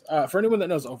tired, guys. For anyone that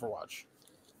knows Overwatch,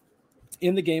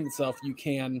 in the game itself, you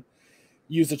can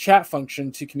use a chat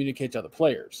function to communicate to other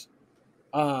players.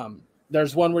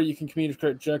 There's one where you can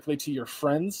communicate directly to your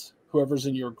friends, whoever's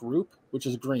in your group, which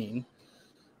is green.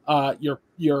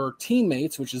 Your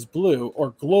teammates, which is blue,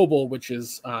 or global, which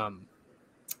is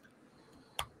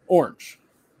orange.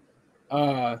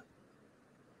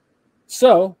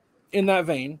 So, in that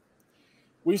vein,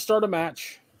 we start a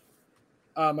match.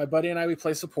 My buddy and I, we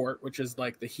play support, which is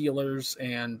like the healers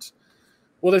and,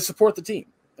 well, they support the team.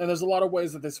 And there's a lot of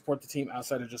ways that they support the team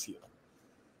outside of just healing.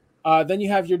 Then you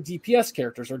have your DPS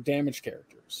characters or damage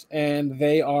characters, and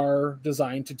they are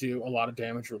designed to do a lot of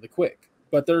damage really quick.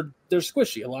 But they're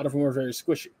squishy. A lot of them are very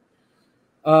squishy.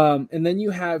 And then you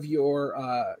have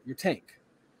your tank,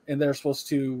 and they're supposed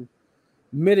to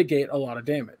mitigate a lot of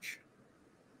damage.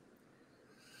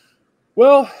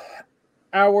 Well,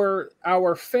 our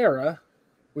Farah,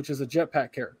 which is a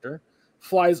jetpack character,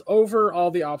 flies over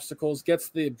all the obstacles, gets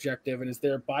the objective, and is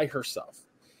there by herself.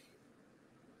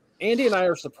 Andy and I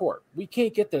are support. We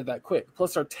can't get there that quick.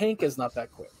 Plus, our tank is not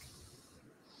that quick.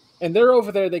 And they're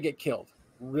over there, they get killed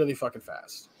really fucking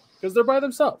fast. Because they're by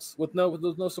themselves with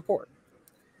no support.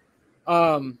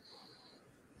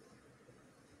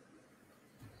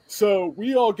 So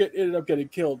we all ended up getting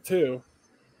killed too.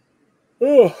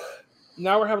 Oh,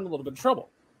 now we're having a little bit of trouble.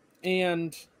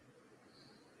 And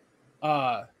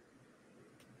sorry,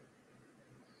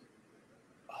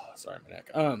 my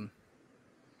neck.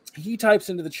 He types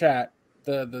into the chat,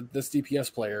 this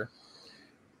DPS player,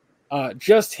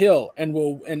 just heal and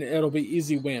it'll be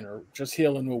easy win, or just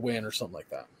heal and we'll win, or something like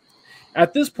that.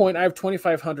 At this point, I have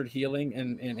 2,500 healing,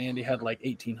 and Andy had like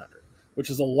 1,800, which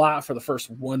is a lot for the first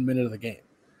 1 minute of the game.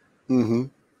 Mm-hmm.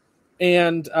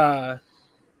 And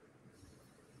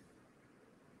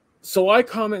so I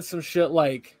comment some shit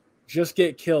like, just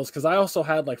get kills, because I also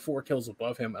had like 4 kills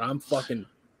above him, and I'm fucking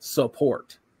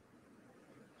support.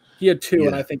 He had 2,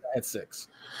 and I think I had 6.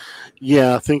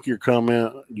 Yeah, I think your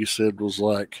comment you said was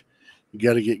like, you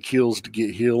got to get kills to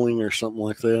get healing, or something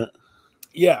like that.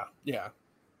 Yeah.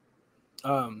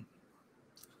 So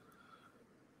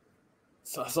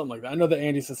something like that. I know that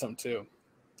Andy said something too.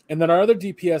 And then our other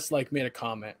DPS like made a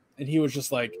comment, and he was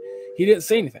just like, he didn't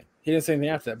say anything. He didn't say anything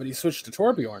after that, but he switched to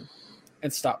Torbjorn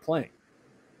and stopped playing.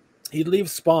 He'd leave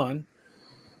spawn,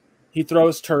 he throw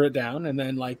his turret down, and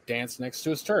then like dance next to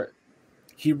his turret.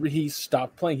 He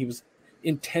stopped playing. He was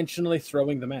intentionally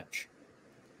throwing the match.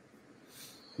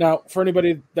 Now, for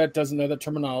anybody that doesn't know the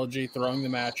terminology, throwing the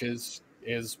match is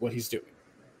what he's doing.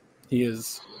 He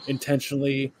is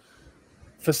intentionally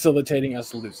facilitating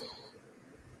us losing.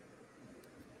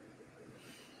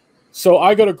 So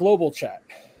I go to global chat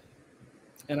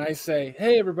and I say,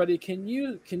 "Hey everybody, can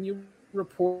you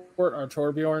report our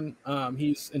Torbjorn?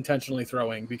 He's intentionally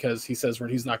throwing because he says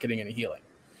he's not getting any healing."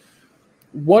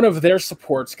 One of their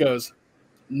supports goes,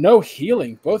 "No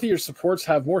healing. Both of your supports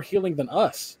have more healing than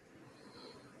us."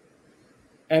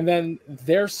 And then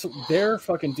their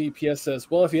fucking DPS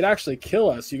says, "Well, if you'd actually kill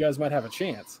us, you guys might have a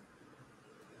chance."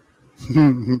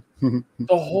 The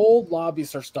whole lobby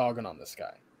starts dogging on this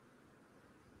guy.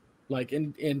 Like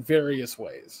in various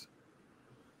ways.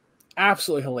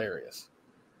 Absolutely hilarious.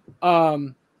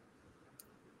 And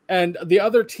the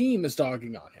other team is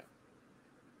dogging on him.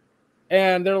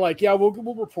 And they're like, "Yeah, we'll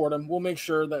report him. We'll make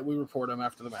sure that we report him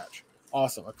after the match."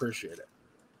 Awesome. Appreciate it.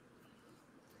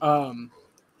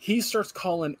 He starts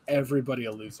calling everybody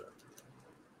a loser.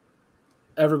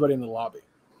 Everybody in the lobby.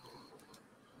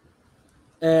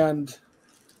 And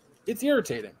it's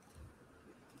irritating.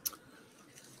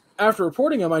 After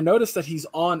reporting him, I noticed that he's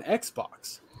on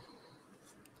Xbox,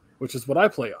 which is what I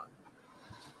play on,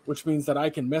 which means that I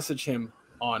can message him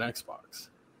on Xbox.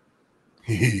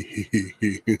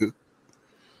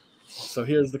 So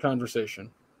here's the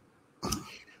conversation.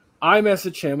 I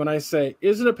message him and I say,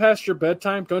 "Isn't it past your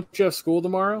bedtime? Don't you have school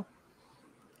tomorrow?"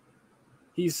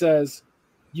 He says,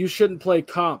 "You shouldn't play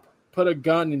comp. Put a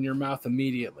gun in your mouth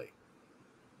immediately."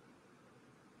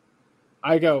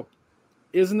 I go,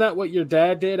 "Isn't that what your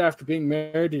dad did after being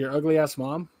married to your ugly ass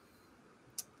mom?"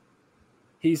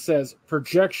 He says,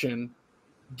 "Projection,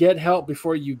 get help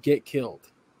before you get killed."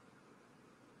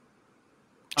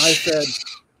 I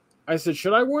said,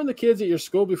 "Should I warn the kids at your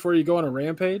school before you go on a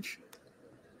rampage?"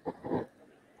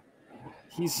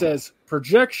 He says,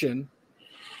 "Projection,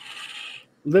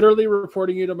 literally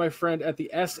reporting you to my friend at the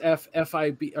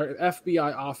SFFIB or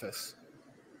FBI office.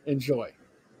 Enjoy."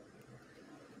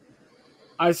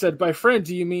 I said, "By friend,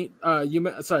 do you mean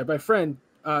by friend,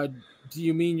 do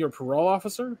you mean your parole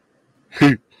officer?"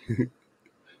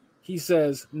 He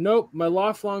says, "Nope, my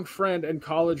lifelong friend and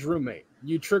college roommate.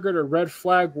 You triggered a red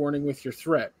flag warning with your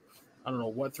threat." I don't know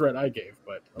what threat I gave,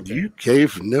 but okay. You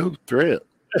gave no threat.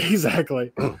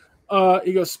 Exactly.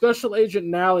 He goes, Special Agent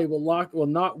Nally will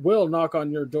knock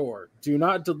on your door. Do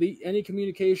not delete any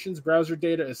communications, browser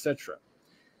data, etc.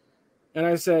 And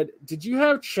I said, did you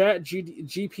have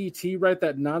GPT write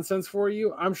that nonsense for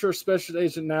you? I'm sure Special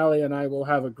Agent Nally and I will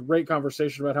have a great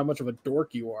conversation about how much of a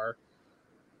dork you are.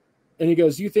 And he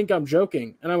goes, you think I'm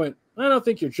joking? And I went, I don't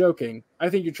think you're joking. I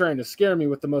think you're trying to scare me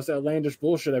with the most outlandish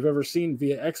bullshit I've ever seen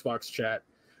via Xbox chat.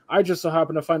 I just so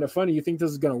happen to find it funny you think this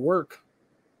is going to work.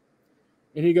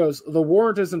 And he goes, the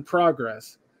warrant is in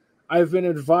progress. I've been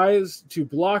advised to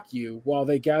block you while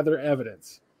they gather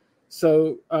evidence.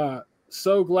 So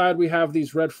glad we have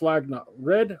these red flag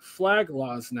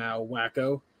laws now,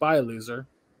 wacko. Bye, loser.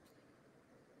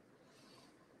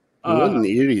 What an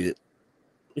idiot.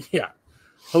 Yeah.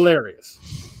 Hilarious.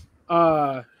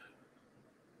 I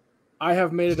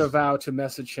have made it a vow to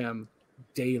message him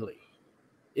daily.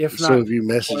 If not, so have you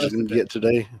messaged him yet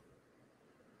today?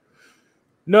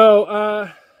 No,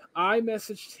 I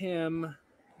messaged him.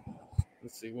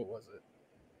 Let's see, what was it?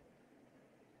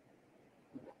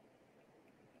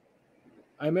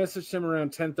 I messaged him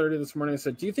around 10:30 this morning. I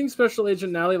said, do you think Special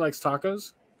Agent Nally likes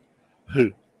tacos?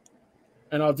 Who?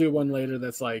 And I'll do one later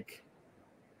that's like...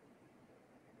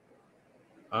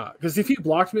 Because if he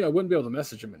blocked me, I wouldn't be able to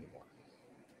message him anymore.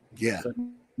 Yeah. So,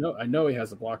 no, I know he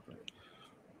hasn't blocked me.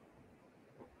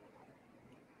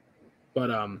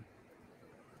 But I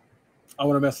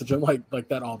want to message him like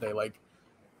that all day. Like,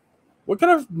 what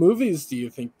kind of movies do you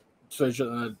think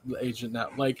Agent now?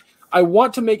 Like, I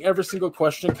want to make every single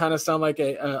question kind of sound like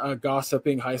a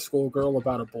gossiping high school girl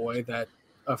about a boy that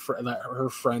that her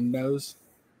friend knows.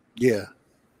 Yeah.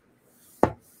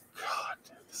 God,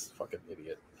 damn, this is a fucking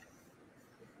idiot.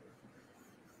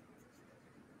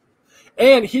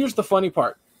 And here's the funny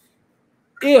part.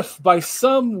 If by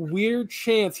some weird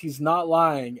chance he's not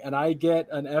lying and I get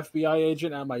an FBI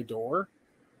agent at my door,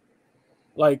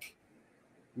 like,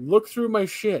 look through my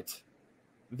shit.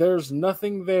 There's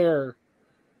nothing there.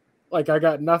 Like, I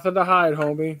got nothing to hide,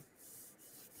 homie.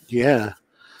 Yeah.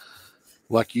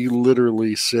 Like, you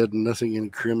literally said nothing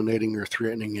incriminating or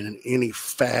threatening in any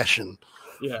fashion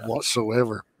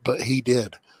whatsoever. But he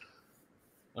did.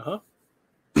 Uh-huh.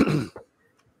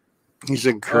 He's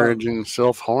encouraging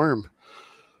self-harm.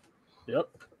 Yep.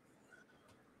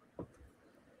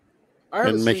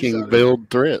 And making veiled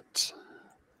threats.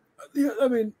 Yeah, I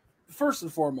mean, first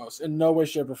and foremost, in no way,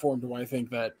 shape, or form do I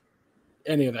think that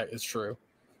any of that is true.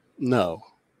 No.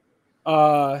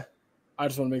 I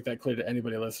just want to make that clear to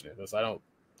anybody listening to this. I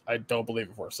don't believe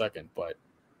it for a second, but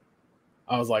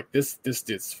I was like, this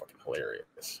dude's fucking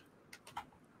hilarious.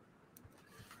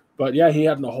 But yeah, he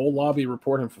had a whole lobby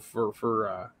report him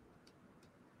for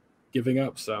giving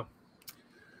up, so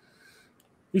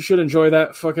you should enjoy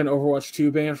that fucking Overwatch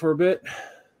 2 ban for a bit.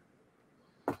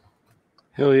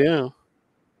 Hell yeah.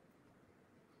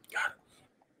 God.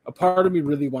 A part of me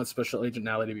really wants Special Agent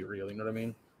Nally to be real, you know what I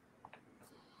mean?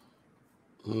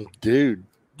 Dude,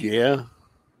 yeah.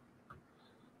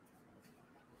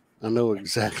 I know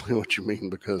exactly what you mean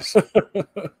because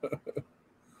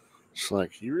it's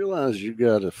like, you realize you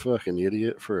got a fucking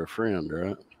idiot for a friend,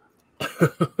 right?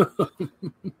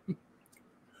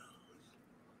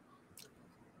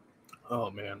 Oh,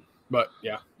 man. But,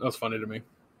 yeah, that was funny to me.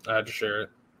 I had to share it.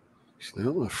 He's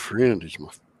not my friend. He's my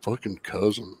fucking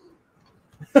cousin.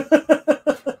 I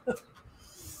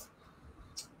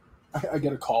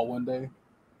get a call one day.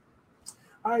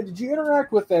 Hi, did you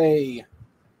interact with a...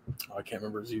 Oh, I can't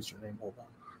remember his username. Hold on.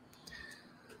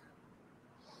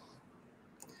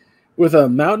 With a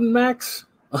Mountain Max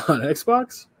on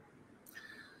Xbox?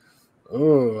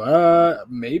 Oh,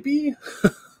 maybe?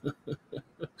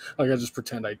 Like, I just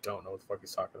pretend I don't know what the fuck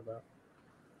he's talking about.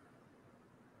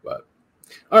 But,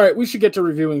 all right, we should get to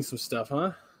reviewing some stuff,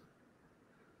 huh?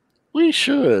 We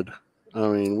should. I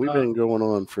mean, we've been going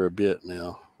on for a bit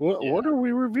now. What are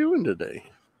we reviewing today?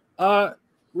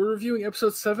 We're reviewing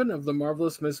episode 7 of The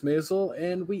Marvelous Miss Maisel,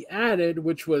 and we added,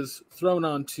 which was thrown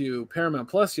onto Paramount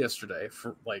Plus yesterday,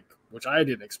 for which I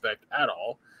didn't expect at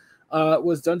all,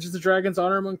 was Dungeons & Dragons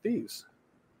Honor Among Thieves.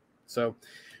 So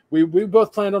we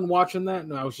both planned on watching that,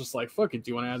 and I was just like, fuck it,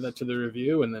 do you want to add that to the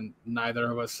review? And then neither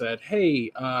of us said,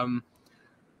 hey,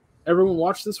 everyone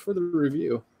watch this for the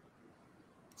review.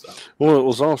 So. Well, it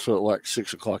was also at like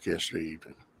 6 o'clock yesterday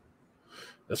evening.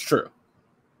 That's true.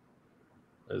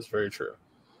 That is very true.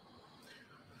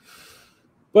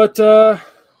 But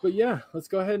yeah, let's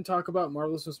go ahead and talk about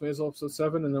Marvelous Miss Maisel episode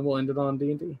 7, and then we'll end it on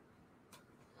D&D.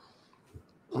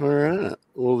 All right.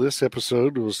 Well, this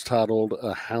episode was titled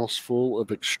 "A House Full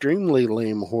of Extremely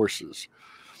Lame Horses,"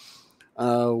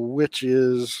 which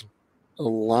is a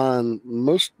line.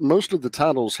 Most of the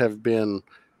titles have been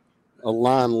a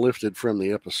line lifted from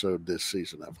the episode this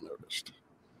season, I've noticed.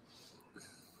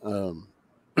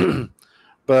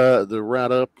 But the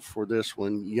write-up for this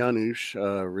one, Janusz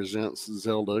resents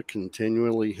Zelda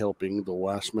continually helping the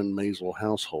Weissman-Maisel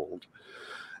household.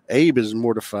 Abe is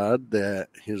mortified that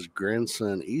his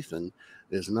grandson Ethan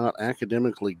is not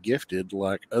academically gifted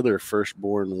like other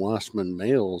firstborn Weissman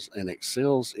males and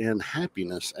excels in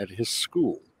happiness at his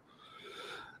school.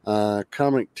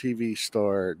 Comic TV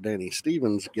star Danny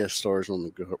Stevens guest stars on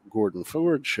the Gordon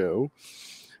Ford show.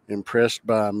 Impressed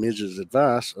by Midge's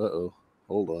advice,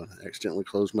 hold on, I accidentally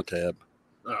closed my tab.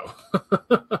 Oh,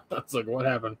 it's like, what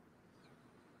happened?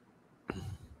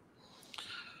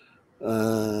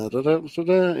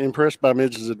 Impressed by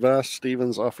Midge's advice,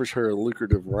 Stevens offers her a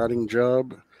lucrative writing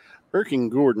job, irking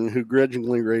Gordon, who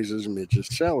grudgingly raises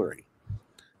Midge's salary,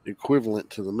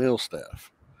 equivalent to the male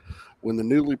staff. When the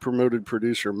newly promoted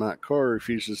producer Mike Carr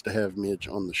refuses to have Midge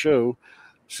on the show,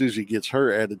 Susie gets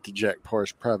her added to Jack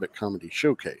Parr's private comedy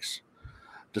showcase.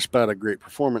 Despite a great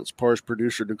performance, Parr's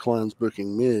producer declines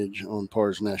booking Midge on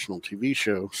Parr's national TV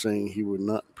show, saying he would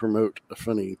not promote a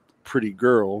funny, pretty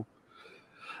girl,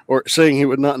 or saying he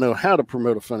would not know how to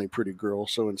promote a funny, pretty girl,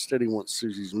 so instead he wants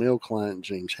Susie's male client,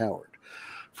 James Howard.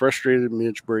 Frustrated,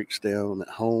 Midge breaks down at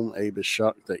home. Abe is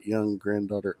shocked that young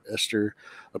granddaughter Esther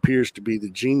appears to be the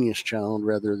genius child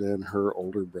rather than her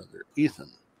older brother,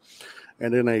 Ethan.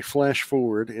 And in a flash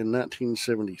forward, in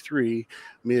 1973,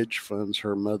 Midge funds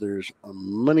her mother's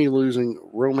money-losing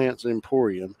romance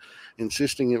emporium,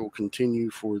 insisting it will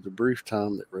continue for the brief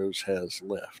time that Rose has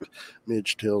left.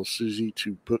 Midge tells Susie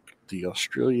to book the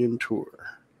Australian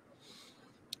tour.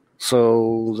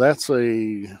 So that's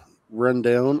a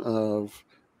rundown of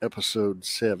episode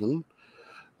 7.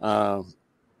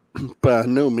 By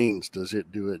no means does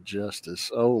it do it justice.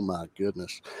 Oh my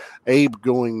goodness. Abe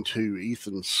going to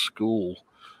Ethan's school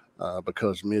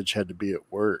because Midge had to be at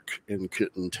work and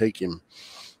couldn't take him.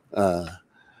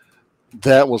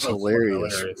 That was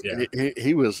hilarious. Yeah.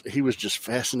 He was just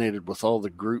fascinated with all the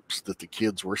groups that the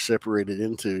kids were separated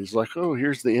into. He's like, oh,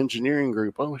 here's the engineering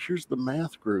group. Oh, here's the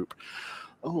math group.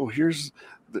 Oh,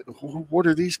 what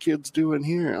are these kids doing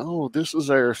here? Oh, this is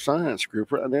our science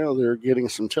group. Right now they're getting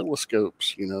some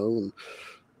telescopes, and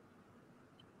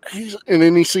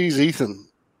then he sees Ethan,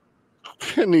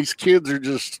 and these kids are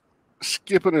just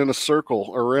skipping in a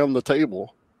circle around the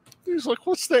table. He's like,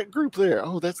 what's that group there?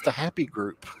 Oh, that's the happy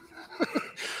group.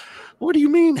 What do you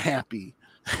mean happy?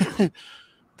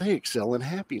 They excel in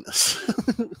happiness.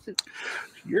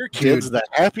 Your kid's the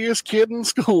happiest kid in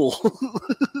school.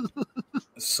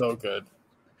 So good.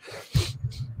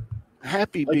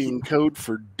 Happy being code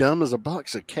for dumb as a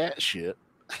box of cat shit.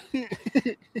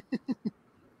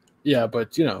 Yeah,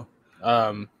 but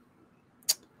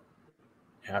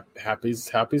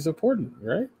happy's important,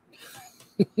 right?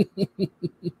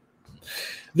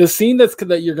 The scene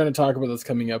that you're going to talk about that's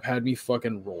coming up had me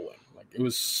fucking rolling. Like it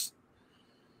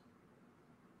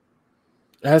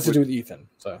has to do with Ethan.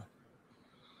 So,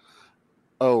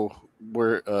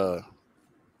 where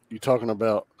you talking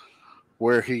about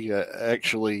where he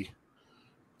actually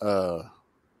thought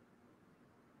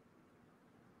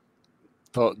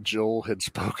Joel had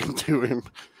spoken to him?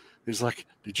 He's like,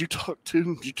 Did you talk to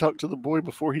the boy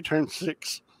before he turned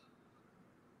 6?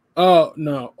 Oh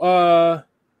no.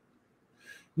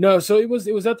 No, so it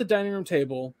was at the dining room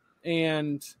table,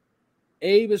 and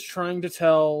Abe is trying to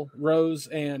tell Rose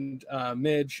and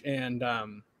Midge and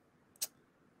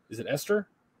is it Esther?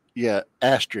 Yeah,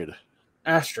 Astrid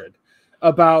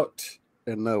about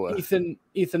and Noah.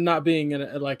 Ethan not being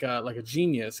like a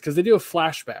genius, because they do a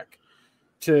flashback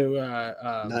to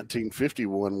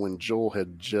 1951 when Joel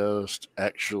had just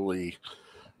actually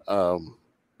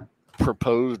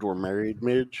proposed or married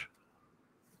Midge.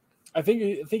 I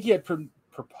think he had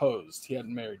proposed. He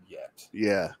hadn't married yet.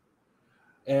 Yeah.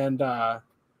 And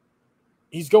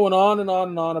he's going on and on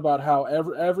and on about how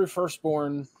every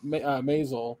firstborn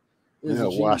Maisel is a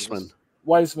genius.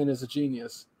 Weissman is a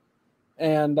genius.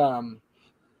 And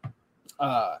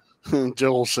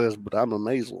Joel says, but I'm a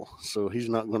Maisel, so he's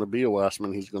not going to be a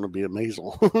Weissman. He's going to be a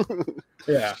Maisel.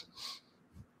 Yeah.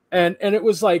 And it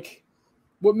was like,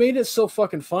 what made it so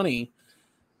fucking funny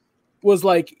was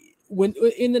like when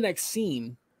in the next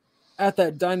scene at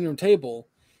that dining room table,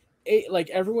 like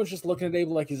everyone's just looking at Abe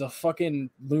like he's a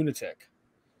fucking lunatic.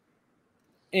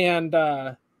 And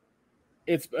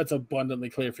it's abundantly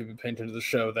clear if you've been paying attention to the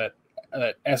show that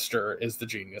Esther is the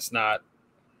genius, not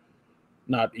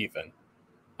Ethan.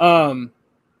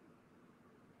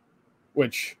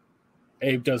 Which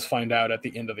Abe does find out at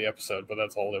the end of the episode, but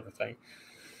that's a whole different thing.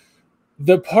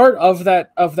 The part of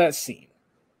that scene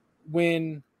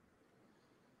when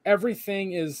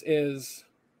everything is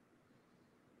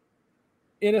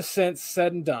in a sense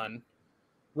said and done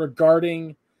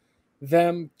regarding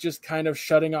them just kind of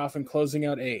shutting off and closing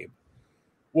out Abe,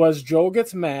 was Joel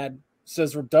gets mad,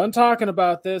 says, we're done talking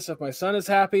about this. If my son is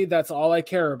happy, that's all I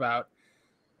care about.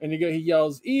 And he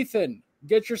yells, Ethan,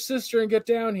 get your sister and get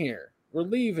down here. We're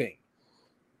leaving.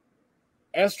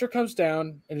 Esther comes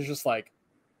down and is just like,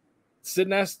 sit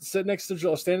next to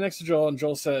Joel, stand next to Joel, and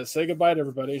Joel says, say goodbye to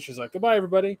everybody. She's like, goodbye,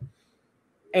 everybody.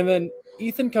 And then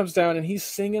Ethan comes down and he's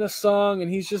singing a song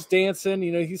and he's just dancing.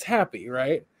 You know, he's happy,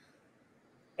 right?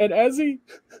 And as he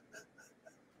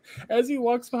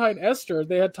walks behind Esther,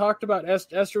 they had talked about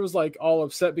Esther was like all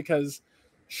upset because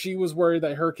she was worried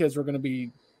that her kids were going to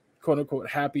be quote unquote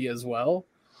happy as well.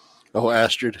 Oh,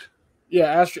 Astrid.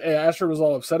 Yeah, Astrid was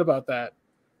all upset about that.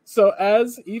 So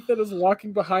as Ethan is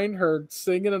walking behind her,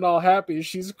 singing and all happy,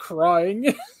 she's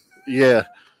crying. Yeah.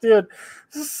 Dude,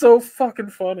 this is so fucking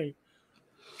funny.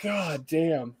 God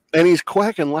damn. And he's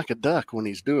quacking like a duck when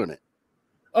he's doing it.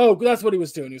 Oh, that's what he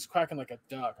was doing. He was quacking like a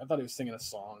duck. I thought he was singing a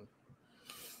song.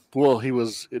 Well, he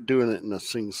was doing it in a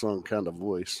sing-song kind of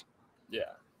voice.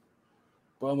 Yeah.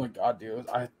 Oh my God, dude.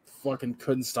 I fucking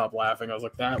couldn't stop laughing. I was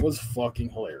like, that was fucking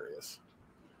hilarious.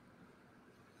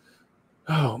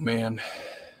 Oh, man.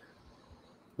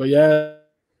 But yeah,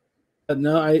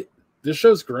 no, this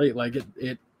show's great. Like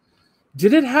it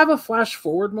did it have a flash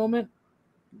forward moment?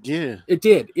 Yeah. It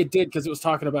did because it was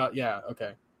talking about, yeah,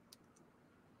 okay.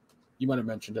 You might have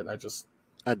mentioned it.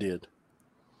 I did.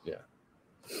 Yeah.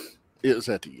 It was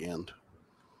at the end.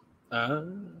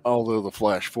 Although the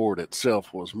flash forward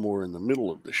itself was more in the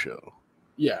middle of the show.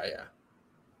 Yeah.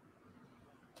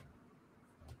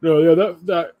 No, yeah,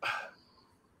 that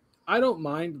I don't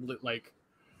mind like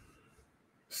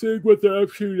seeing what they're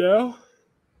up to now.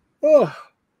 Oh,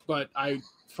 but I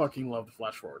fucking love the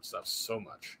flash forward stuff so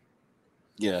much.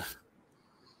 Yeah.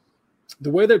 The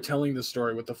way they're telling the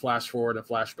story with the flash forward and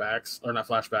flashbacks, or not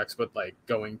flashbacks, but like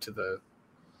going to the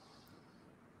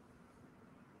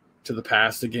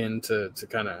past again to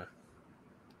kind of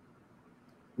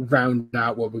round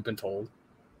out what we've been told.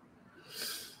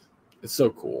 It's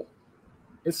so cool.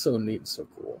 It's so neat and so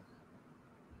cool.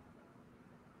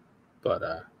 But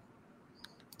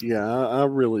yeah, I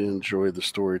really enjoy the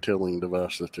storytelling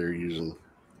device that they're using.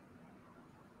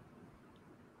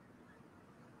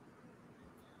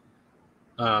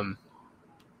 Yeah,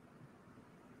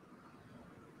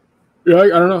 I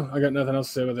don't know. I got nothing else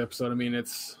to say about the episode. I mean,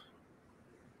 it's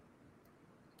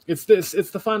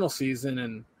the final season,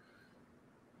 and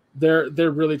they're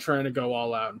really trying to go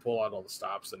all out and pull out all the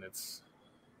stops, and it's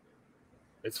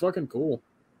fucking cool.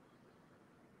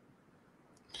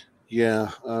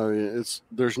 Yeah,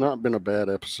 there's not been a bad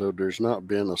episode. There's not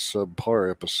been a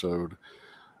subpar episode.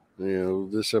 You know,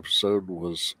 this episode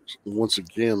was once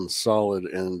again solid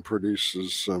and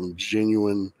produces some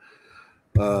genuine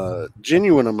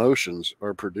emotions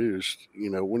are produced.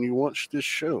 You know, when you watch this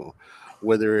show,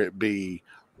 whether it be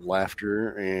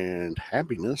laughter and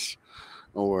happiness,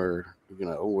 or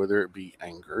whether it be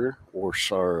anger or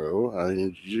sorrow. I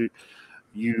mean,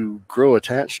 you grow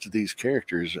attached to these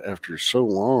characters after so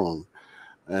long,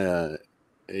 and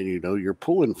you're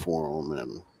pulling for them,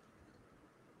 and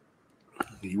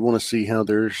you want to see how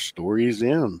their stories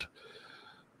end,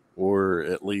 or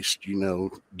at least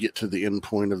get to the end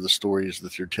point of the stories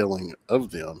that you're telling of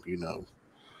them.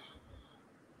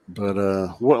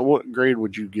 But what grade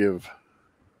would you give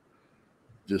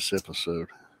this episode?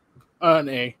 An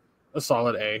A, a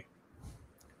solid A.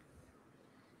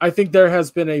 I think there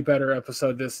has been a better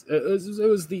episode. It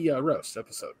was the roast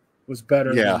episode. It was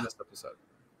better than this episode.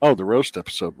 Oh, the roast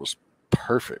episode was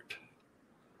perfect.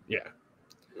 Yeah.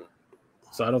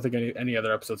 So I don't think any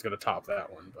other episode's going to top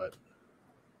that one. But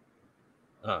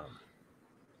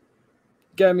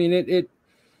yeah, I mean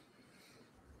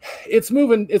it's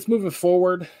moving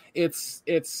forward.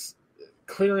 It's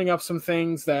clearing up some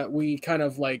things that we kind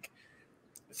of like.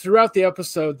 Throughout the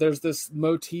episode, there's this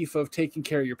motif of taking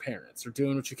care of your parents or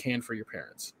doing what you can for your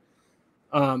parents.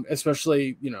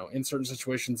 Especially, in certain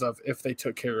situations of if they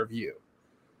took care of you.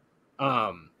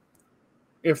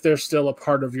 If they're still a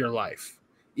part of your life.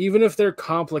 Even if they're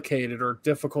complicated or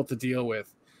difficult to deal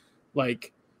with,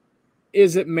 like,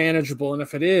 is it manageable? And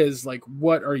if it is, like,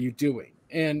 what are you doing?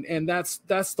 And that's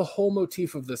the whole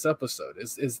motif of this episode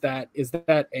is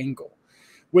that angle,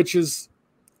 which is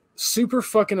super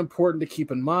fucking important to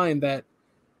keep in mind, that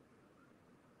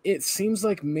it seems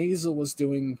like Midge was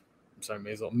doing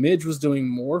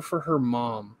more for her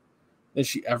mom than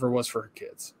she ever was for her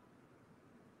kids.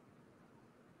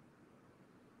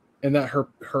 And that her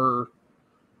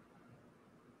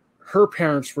her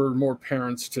parents were more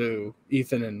parents to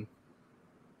Ethan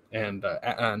and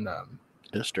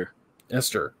Esther.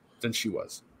 than she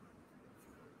was.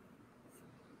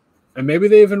 And maybe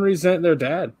they even resent their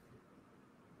dad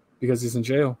because he's in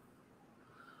jail.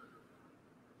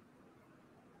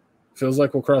 Feels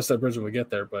like we'll cross that bridge when we get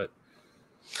there, but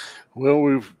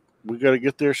well, we got to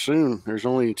get there soon. There's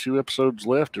only 2 episodes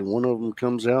left, and one of them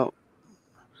comes out.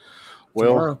 Well,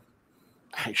 tomorrow.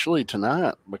 Actually,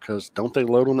 tonight, because don't they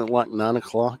load them at like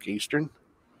 9:00 Eastern?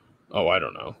 Oh, I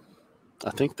don't know.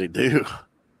 I think they do.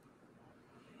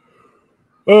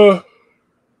 Sorry.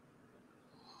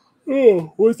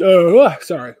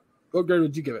 What grade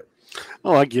would you give it?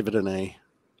 Oh, I give it an A.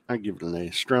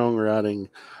 Strong writing,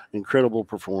 incredible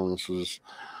performances.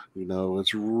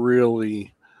 It's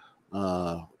really,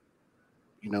 as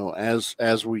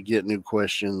we get new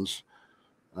questions,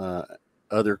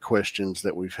 other questions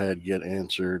that we've had get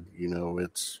answered.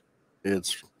 It's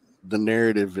the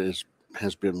narrative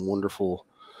has been wonderful.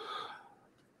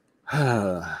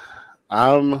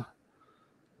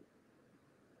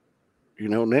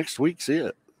 Next week's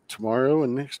it. Tomorrow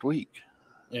and next week.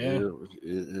 Yeah.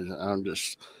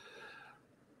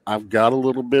 I've got a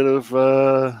little bit of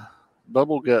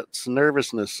bubble guts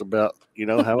nervousness about,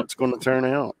 how it's going to turn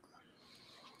out.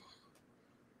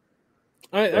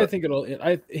 I think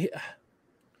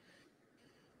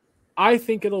I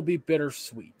think it'll be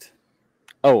bittersweet.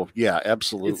 Oh, yeah,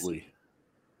 absolutely.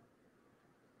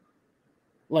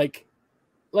 Like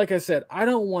I said, I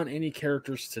don't want any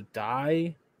characters to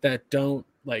die that don't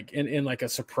like in like a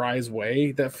surprise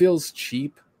way that feels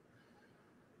cheap.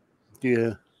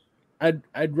 Yeah.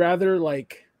 I'd rather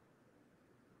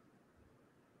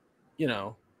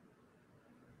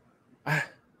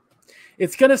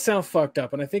it's gonna sound fucked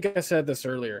up, and I think I said this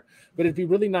earlier, but it'd be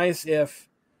really nice if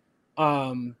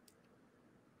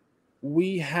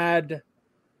we had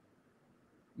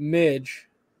Midge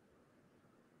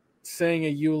saying a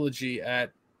eulogy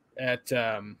at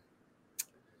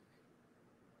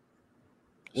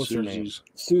what's her name?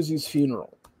 Susie's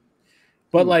funeral.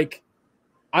 But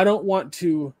I don't want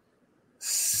to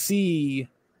see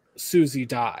Susie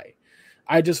die.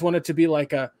 I just want it to be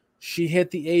like she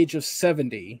hit the age of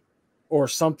 70 or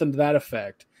something to that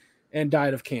effect and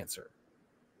died of cancer,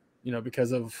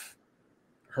 because of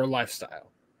her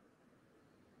lifestyle.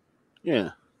 Yeah.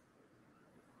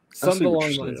 Something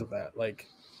along the lines of that.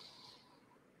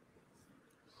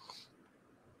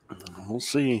 We'll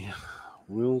see.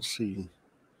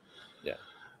 Yeah.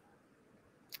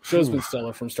 Show's been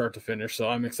stellar from start to finish, so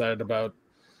I'm excited about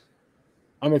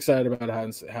how to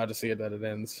see it that it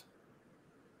ends.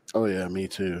 Oh yeah, me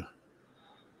too.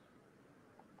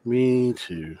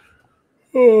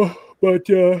 Oh, but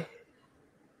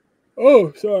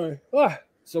sorry.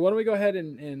 So why don't we go ahead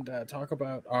and talk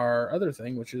about our other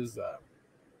thing, which is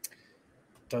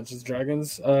Dungeons &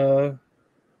 Dragons Honor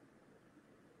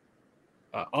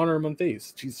Among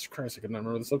Thieves. Jesus Christ, I could not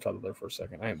remember the subtitle there for a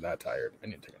second. I am that tired. I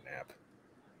need to take a nap.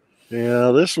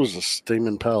 Yeah, this was a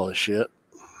steaming pile of shit.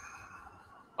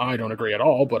 I don't agree at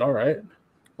all, but all right.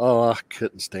 Oh, I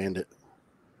couldn't stand it.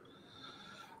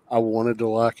 I wanted to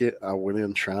like it. I went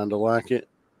in trying to like it.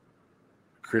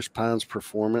 Chris Pine's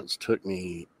performance took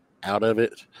me out of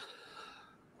it.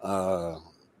 I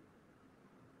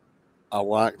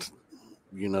liked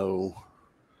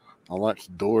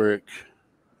Doric,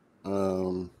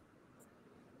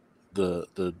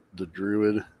 the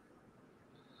druid,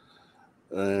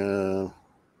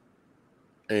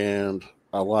 and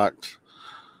I liked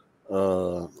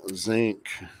Zinc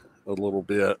a little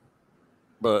bit.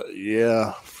 But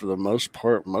yeah, for the most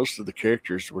part, most of the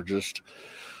characters were just,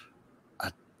 I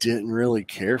didn't really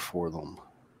care for them.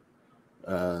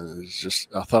 It's just,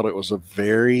 I thought it was a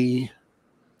very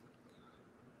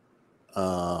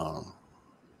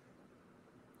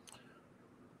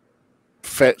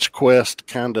fetch quest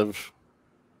kind of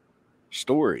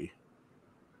story.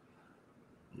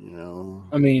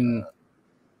 I mean,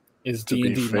 is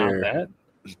D&D not that?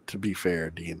 To be fair,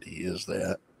 D&D is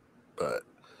that, but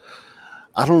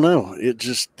I don't know. It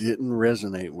just didn't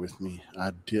resonate with me.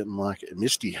 I didn't like it.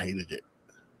 Misty hated it.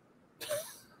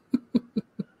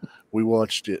 We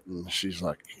watched it, and she's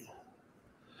like,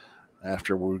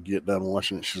 after we get done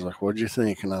watching it, she's like, "What'd you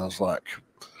think?" And I was like,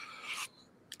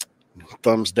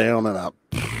 thumbs down and a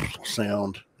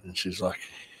sound. And she's like,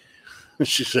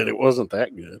 she said it wasn't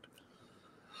that good.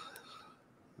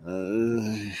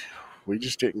 We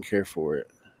just didn't care for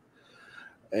it.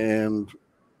 And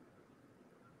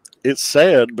it's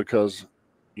sad because,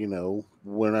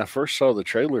 when I first saw the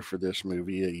trailer for this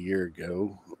movie a year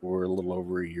ago, or a little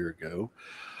over a year ago,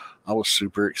 I was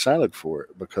super excited for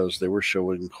it because they were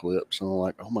showing clips and I'm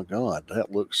like, oh my God,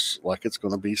 that looks like it's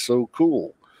going to be so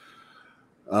cool.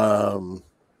 Um,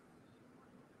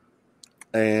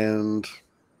 and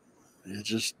it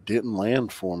just didn't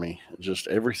land for me. Just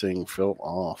everything felt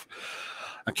off.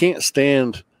 I can't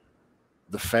stand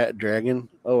the fat dragon.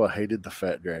 Oh, I hated the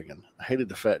fat dragon. I hated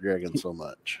the fat dragon so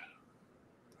much.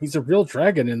 He's a real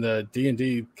dragon in the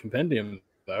D&D compendium,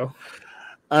 though.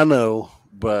 I know,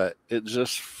 but it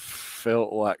just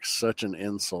felt like such an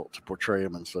insult to portray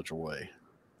him in such a way.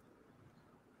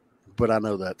 But I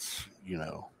know that's,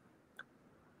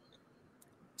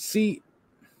 See,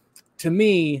 to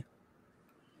me,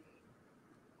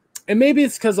 and maybe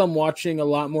it's because I'm watching a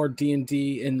lot more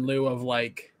D&D in lieu of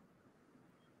like,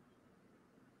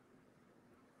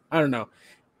 I don't know.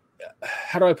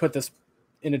 How do I put this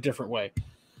in a different way?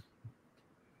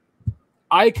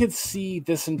 I could see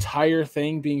this entire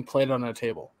thing being played on a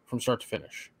table from start to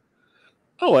finish.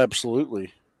 Oh,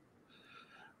 absolutely.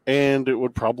 And it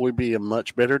would probably be a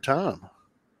much better time.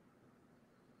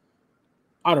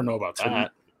 I don't know about to,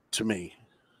 that. To me.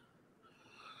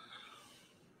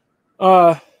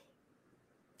 I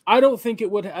don't think it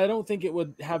would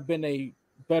have been a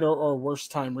better or worse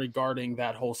time regarding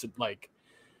that whole like,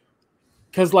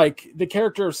 because like the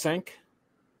character of Senk,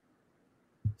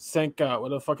 what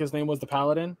the fuck his name was, the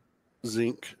paladin,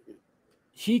 Zinc.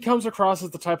 He comes across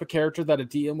as the type of character that a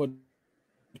DM would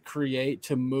create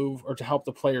to move or to help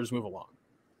the players move along.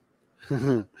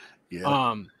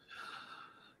 Yeah.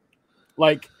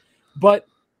 But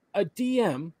a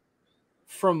DM,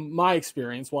 from my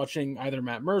experience watching either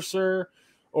Matt Mercer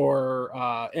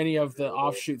or any of the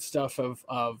offshoot stuff of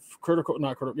Critical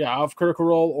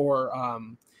Role or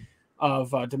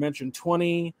of Dimension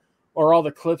 20 or all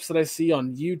the clips that I see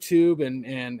on YouTube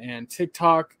and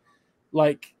TikTok,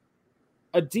 like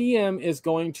a DM is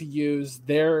going to use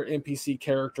their NPC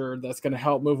character that's going to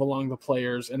help move along the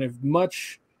players in a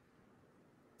much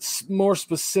more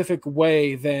specific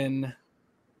way than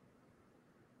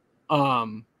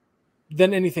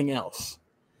anything else.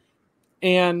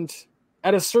 And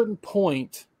at a certain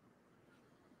point,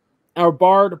 our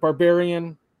bard,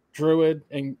 barbarian, druid,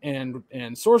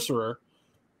 and sorcerer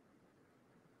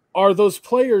are those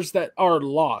players that are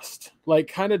lost, like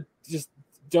kind of just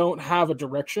don't have a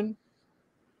direction.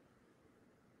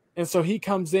 And so he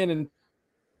comes in and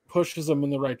pushes them in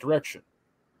the right direction.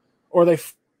 Or they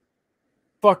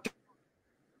fucked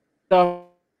up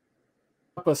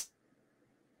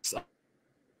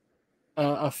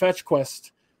a fetch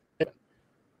quest.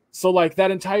 So like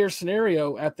that entire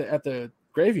scenario at the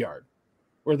graveyard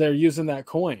where they're using that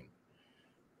coin.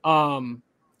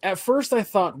 At first I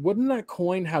thought, wouldn't that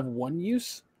coin have one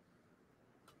use?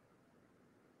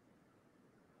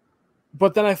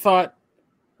 But then I thought,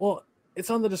 well, it's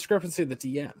on the discrepancy of the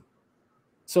DM.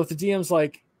 So if the DM's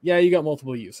like, yeah, you got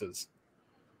multiple uses,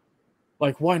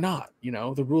 like why not?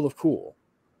 The rule of cool.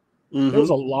 Mm-hmm. There was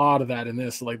a lot of that in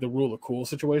this, like the rule of cool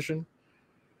situation.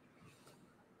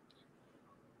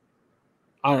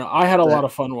 I don't know. I had a lot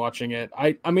of fun watching it.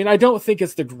 I mean, I don't think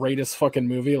it's the greatest fucking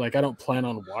movie. Like, I don't plan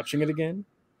on watching it again.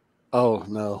 Oh,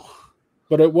 no.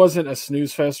 But it wasn't a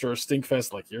snooze fest or a stink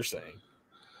fest like you're saying.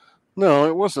 No,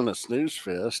 it wasn't a snooze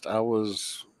fest. I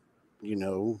was,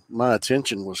 my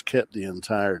attention was kept the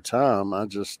entire time. I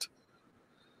just,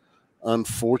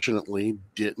 unfortunately,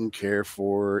 didn't care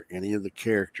for any of the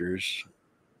characters.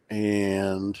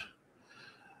 And,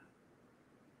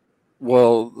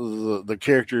 well, the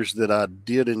characters that I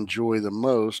did enjoy the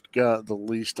most got the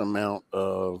least amount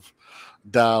of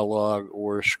dialogue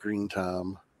or screen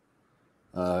time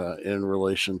in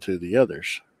relation to the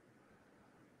others.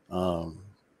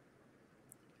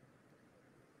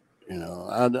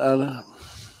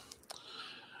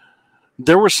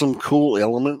 There were some cool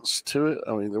elements to it.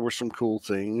 I mean, there were some cool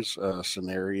things,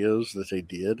 scenarios that they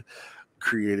did,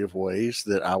 creative ways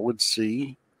that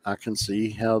I can see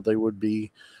how they would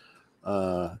be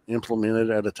implemented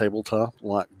at a tabletop,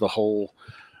 like the whole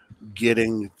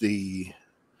getting the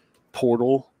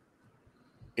portal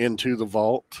into the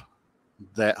vault,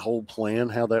 that whole plan,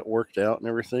 how that worked out and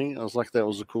everything. I was like, that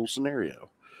was a cool scenario.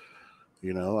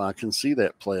 I can see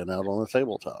that playing out on a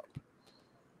tabletop.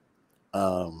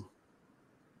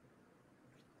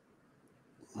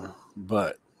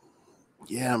 But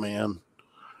yeah, man,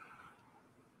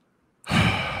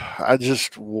 I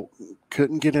just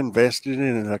couldn't get invested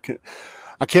in it.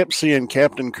 I kept seeing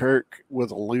Captain Kirk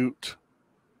with a lute,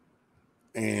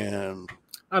 and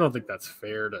I don't think that's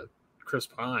fair to Chris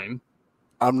Pine.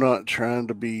 I'm not trying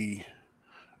to be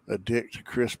a dick to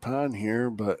Chris Pine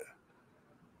here, but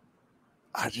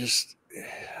I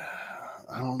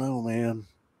don't know, man.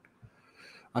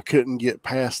 I couldn't get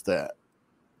past that.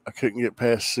 I couldn't get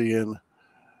past seeing,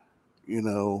 you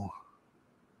know,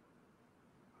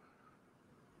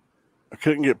 I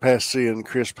couldn't get past seeing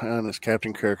Chris Pine as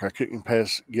Captain Kirk. I couldn't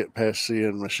get past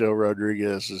seeing Michelle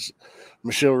Rodriguez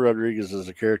as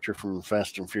a character from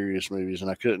Fast and Furious movies,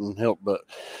 and I couldn't help but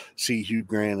see Hugh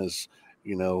Grant as,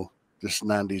 this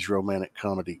 90s romantic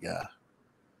comedy guy.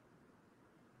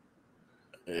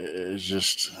 It's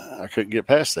just, I couldn't get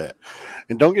past that.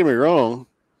 And don't get me wrong,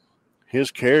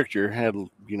 his character had, a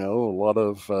lot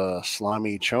of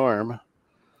slimy charm.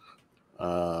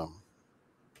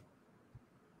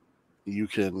 You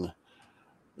can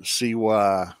see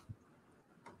why.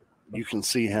 You can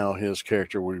see how his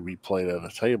character would be played at a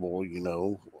table,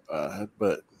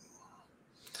 but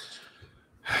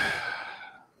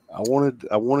I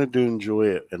wanted to enjoy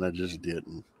it, and I just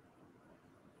didn't,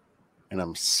 and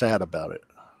I'm sad about it.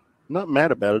 I'm not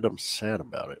mad about it. I'm sad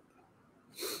about it.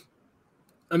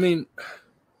 I mean,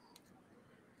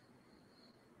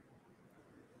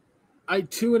 I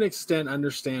to an extent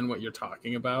understand what you're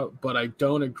talking about, but I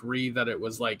don't agree that it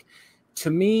was like, to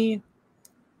me,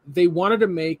 they wanted to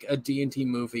make a D&D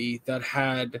movie that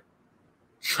had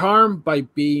charm by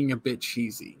being a bit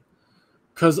cheesy.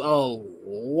 Because a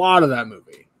lot of that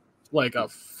movie, like a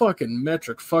fucking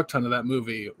metric fuck ton of that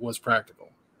movie, was practical.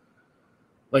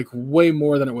 Like way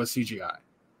more than it was CGI.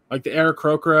 Like the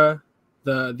Aarakocra,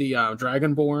 the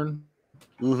Dragonborn,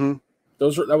 mm-hmm.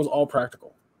 that was all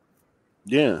practical.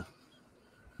 Yeah.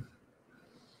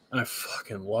 And I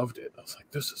fucking loved it. I was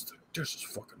like, this is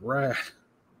fucking rad.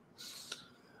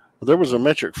 There was a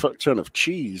metric fuck ton of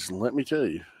cheese, let me tell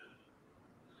you.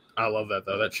 I love that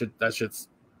though. That shit's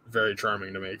very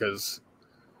charming to me because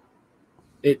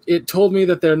it told me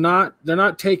that they're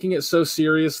not taking it so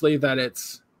seriously that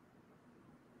it's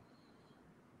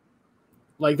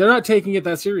like they're not taking it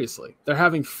that seriously. They're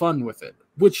having fun with it,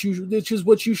 which is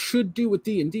what you should do with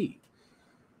D&D.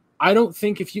 I don't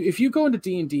think if you go into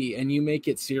D&D and you make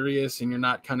it serious and you're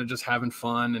not kind of just having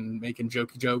fun and making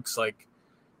jokey jokes, like,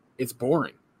 it's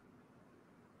boring.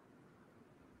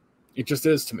 It just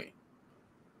is to me.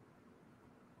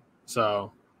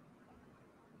 So,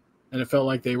 and it felt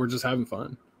like they were just having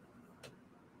fun.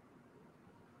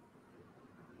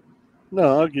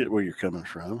 No, I get where you're coming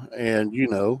from. And,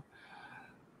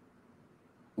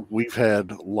 we've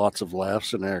had lots of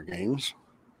laughs in our games.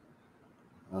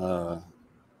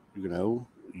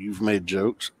 You've made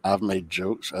jokes. I've made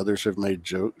jokes. Others have made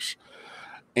jokes.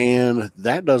 And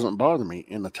that doesn't bother me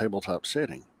in a tabletop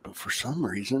setting. But for some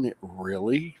reason, it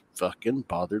really fucking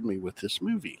bothered me with this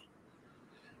movie.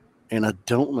 And I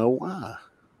don't know why.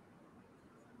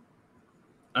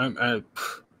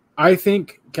 I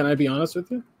think, can I be honest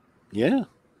with you? Yeah.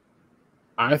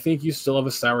 I think you still have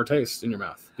a sour taste in your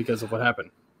mouth because of what happened.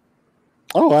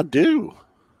 Oh, I do.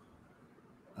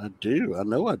 I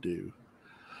know I do.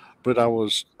 But I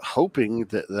was hoping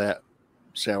that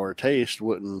sour taste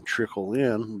wouldn't trickle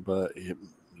in, but it,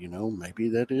 maybe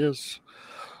that is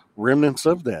remnants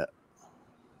of that.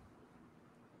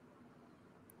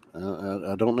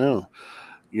 I don't know.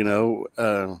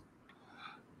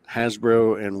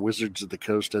 Hasbro and Wizards of the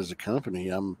Coast as a company,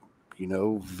 I'm,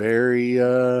 very,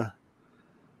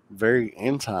 very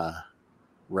anti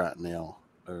right now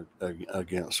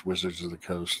against Wizards of the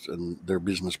Coast and their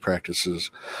business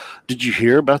practices. Did you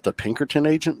hear about the Pinkerton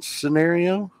agent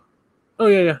scenario? Oh,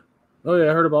 yeah. Oh,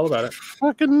 yeah, I heard all about it.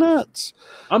 Fucking nuts.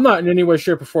 I'm not in any way,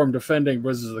 shape, or form defending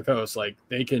Wizards of the Coast. Like,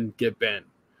 they can get bent.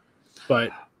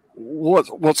 But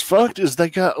what's fucked is they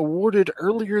got awarded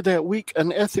earlier that week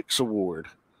an ethics award.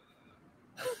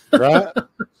 Right?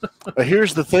 But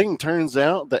here's the thing. Turns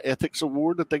out the ethics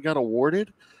award that they got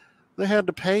awarded, they had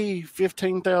to pay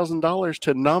 $15,000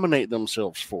 to nominate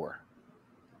themselves for.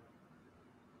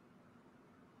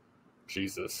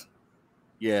 Jesus.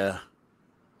 Yeah.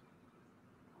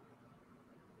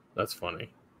 That's funny.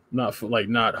 Not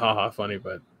haha funny,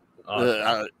 but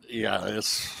yeah,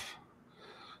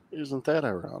 isn't that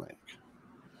ironic?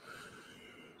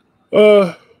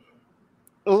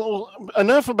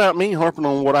 Enough about me harping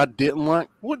on what I didn't like.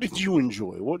 What did you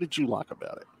enjoy? What did you like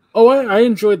about it? Oh, I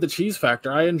enjoyed the cheese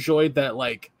factor. I enjoyed that,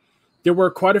 like, there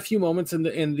were quite a few moments in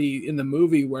the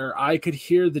movie where I could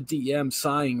hear the DM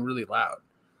sighing really loud.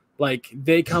 Like,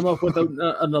 they come up with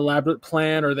an elaborate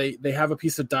plan, or they have a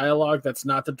piece of dialogue that's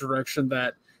not the direction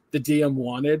that the DM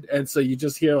wanted, and so you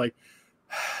just hear like,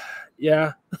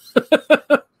 yeah.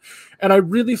 And I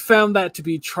really found that to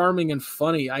be charming and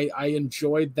funny. I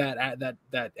enjoyed that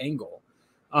angle.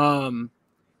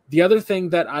 The other thing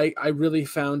that I really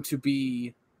found to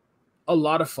be a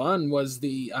lot of fun was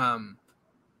it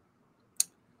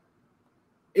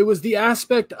was the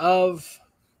aspect of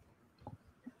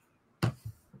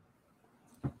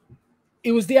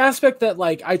it was the aspect that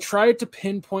like I tried to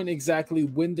pinpoint exactly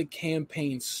when the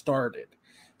campaign started,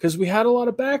 because we had a lot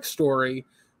of backstory,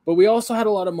 but we also had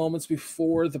a lot of moments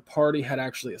before the party had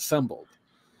actually assembled.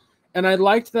 And I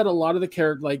liked that a lot of the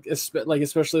character, like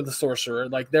especially the sorcerer,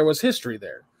 like there was history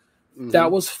there.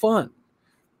 That was fun.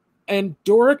 And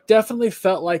Doric definitely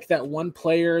felt like that one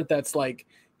player that's like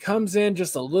comes in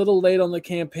just a little late on the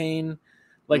campaign,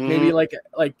 like maybe like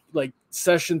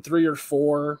session 3 or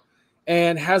 4,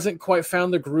 and hasn't quite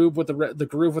found the groove with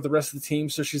the rest of the team.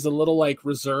 So she's a little like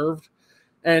reserved,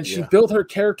 and she built her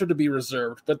character to be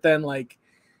reserved. But then like,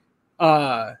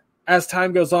 as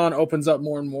time goes on, opens up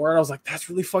more and more. And I was like, that's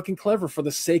really fucking clever for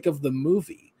the sake of the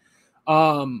movie.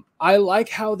 I like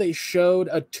how they showed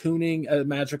attuning a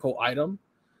magical item.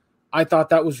 I thought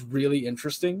that was really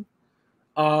interesting.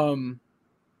 But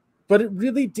it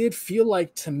really did feel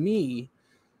like, to me,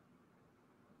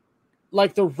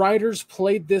 like the writers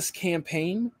played this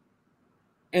campaign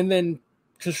and then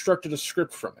constructed a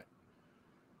script from it.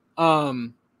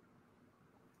 And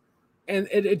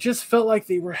it just felt like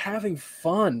they were having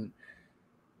fun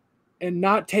and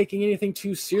not taking anything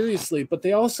too seriously, but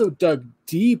they also dug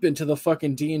deep into the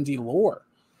fucking D&D lore.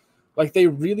 Like they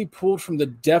really pulled from the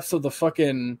depths of the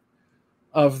fucking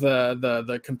of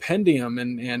the compendium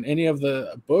and any of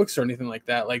the books or anything like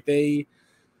that. Like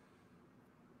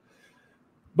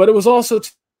but it was also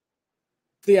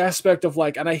the aspect of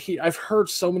like, and I've heard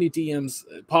so many DMs,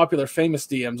 popular famous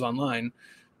DMs online,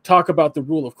 talk about the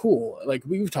rule of cool. Like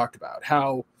we've talked about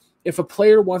how if a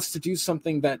player wants to do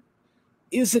something that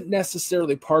isn't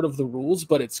necessarily part of the rules,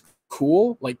 but it's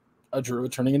cool, like a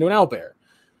druid turning into an owlbear,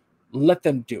 let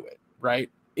them do it, right?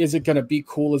 Is it going to be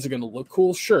cool? Is it going to look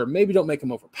cool? Sure. Maybe don't make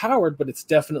them overpowered, but it's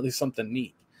definitely something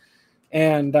neat.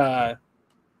 And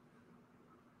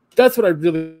that's what I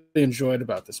really enjoyed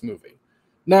about this movie.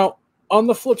 Now, on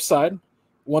the flip side,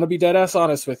 want to be dead ass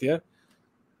honest with you,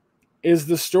 is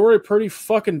the story pretty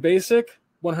fucking basic?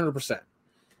 100%.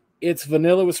 It's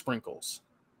vanilla with sprinkles.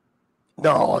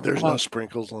 No, there's no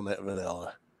sprinkles on that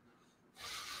vanilla.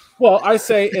 Well, I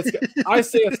say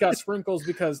it's got sprinkles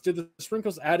because did the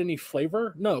sprinkles add any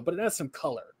flavor? No, but it adds some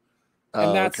color.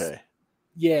 And that's okay.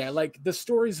 Yeah, like the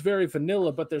story's very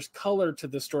vanilla, but there's color to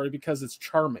the story because it's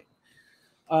charming.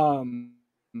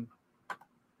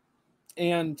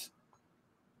 And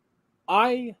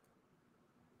I'll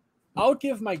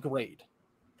give my grade.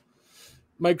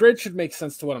 My grade should make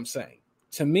sense to what I'm saying.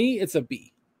 To me, it's a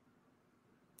B.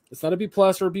 It's not a B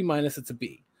plus or a B minus, it's a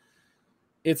B.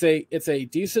 It's a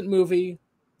decent movie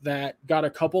that got a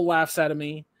couple laughs out of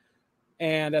me.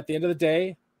 And at the end of the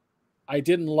day, I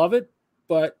didn't love it,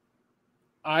 but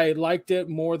I liked it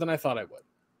more than I thought I would.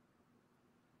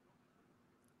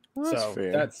 Well, that's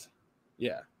fair. That's,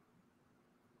 yeah.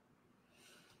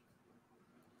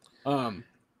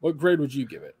 What grade would you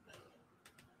give it?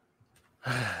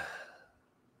 I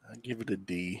give it a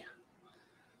D.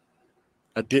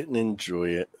 I didn't enjoy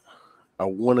it. I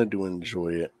wanted to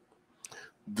enjoy it.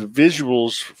 The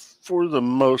visuals, for the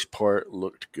most part,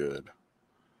 looked good.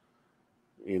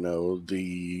 You know,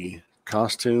 the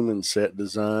costume and set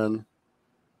design,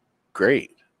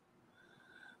 great.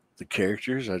 The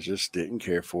characters, I just didn't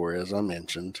care for, as I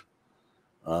mentioned.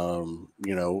 You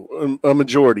know, a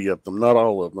majority of them, not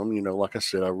all of them. You know, like I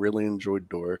said, I really enjoyed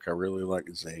Doric. I really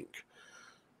liked Zinc.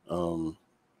 I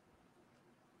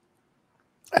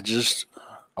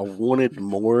wanted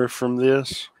more from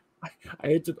this. I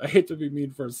hate to be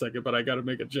mean for a second, but I got to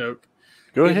make a joke.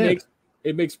 Go ahead.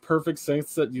 It makes perfect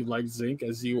sense that you like Zinc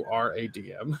as you are a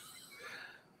DM.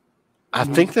 I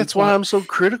think that's why I'm so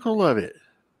critical of it.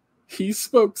 He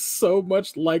spoke so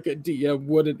much like a DM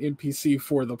would an NPC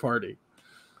for the party.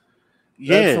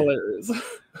 Yeah. That's hilarious.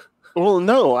 Well,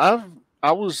 no,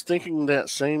 I was thinking that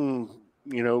same,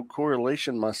 you know,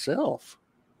 correlation myself.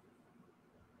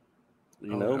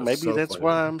 You know, maybe that's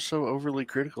why I'm so overly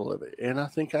critical of it. And I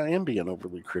think I am being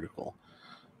overly critical.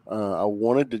 I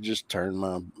wanted to just turn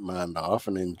my mind off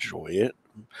and enjoy it.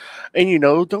 And, you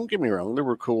know, don't get me wrong. There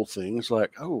were cool things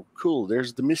like, oh, cool,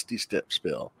 there's the Misty Step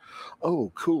spell.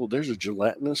 Oh, cool, there's a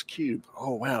gelatinous cube.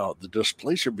 Oh, wow, the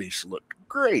Displacer Beast looked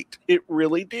great. It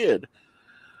really did.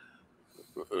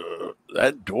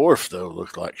 That dwarf, though,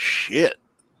 looked like shit.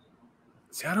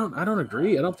 See, I don't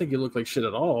agree. I don't think it looked like shit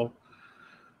at all.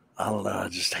 I don't know. I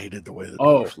just hated the way the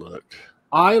dwarf looked.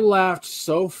 I laughed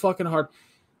so fucking hard.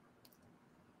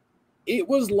 It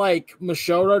was like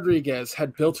Michelle Rodriguez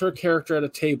had built her character at a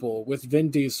table with Vin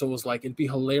Diesel. Was like, it'd be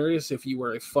hilarious if you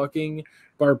were a fucking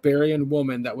barbarian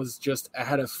woman that was just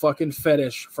had a fucking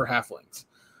fetish for halflings.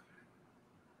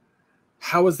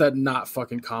 How is that not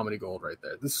fucking comedy gold right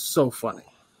there? This is so funny.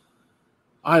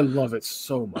 I love it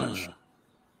so much.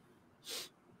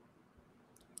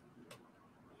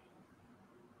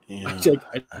 Yeah.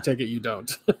 I take it you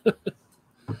don't.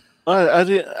 I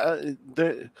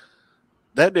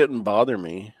that didn't bother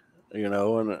me, and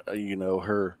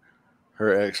her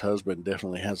ex-husband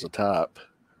definitely has a type,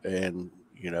 and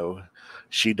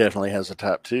she definitely has a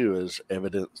type too, as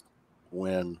evident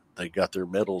when they got their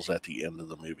medals at the end of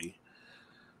the movie.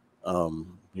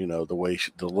 The way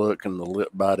the look and the lip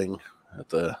biting at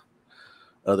the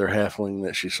other halfling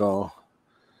that she saw.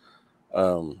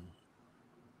 Um,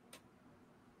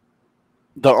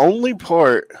 the only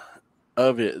part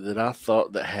of it that I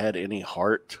thought that had any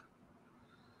heart.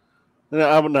 No,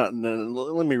 I would not. No,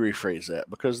 let me rephrase that,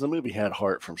 because the movie had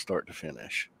heart from start to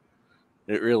finish.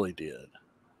 It really did.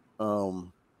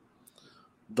 Um,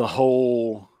 the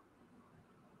whole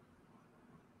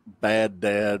bad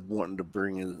dad wanting to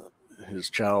bring his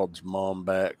child's mom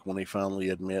back when he finally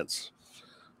admits,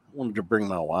 I wanted to bring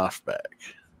my wife back,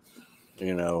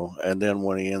 and then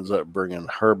when he ends up bringing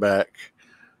her back,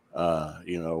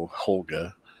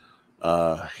 Holga,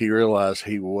 he realized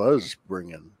he was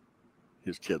bringing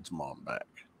his kid's mom back.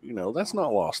 That's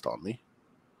not lost on me,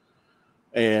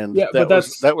 and Yeah, but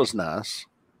that was nice.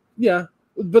 Yeah,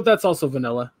 but that's also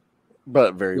vanilla.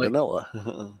 But very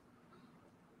vanilla.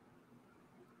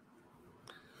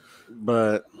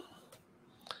 But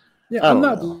yeah, I'm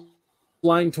not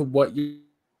blind to what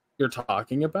you're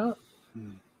talking about.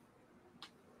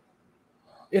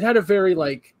 It had a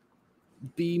very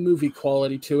B movie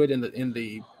quality to it in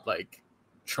the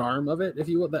charm of it, if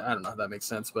you will. I don't know if that makes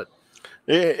sense, but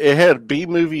it had B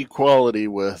movie quality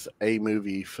with A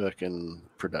movie fucking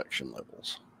production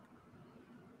levels.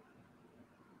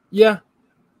 Yeah,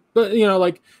 but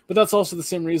but that's also the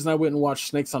same reason I went and watched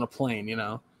Snakes on a Plane.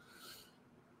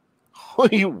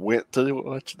 You went to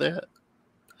watch that?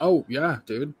 Oh yeah,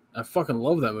 dude, I fucking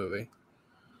love that movie.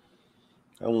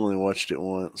 I only watched it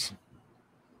once.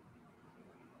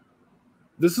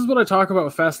 This is what I talk about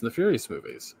with Fast and the Furious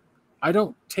movies. I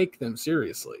don't take them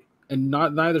seriously, and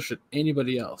neither should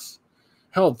anybody else.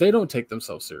 Hell, they don't take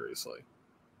themselves seriously.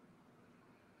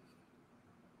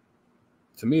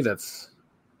 To me, that's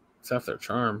half their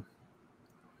charm.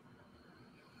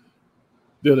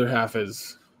 The other half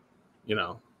is,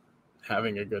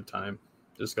 having a good time.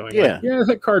 Just going, yeah,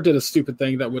 that car did a stupid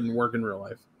thing that wouldn't work in real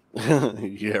life.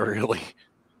 Yeah, really.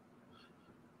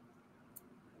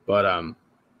 But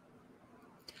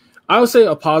I would say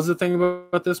a positive thing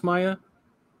about this, Maya,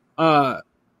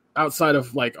 outside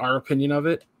of our opinion of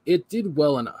it, it did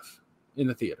well enough in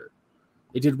the theater.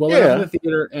 It did well enough in the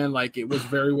theater, and it was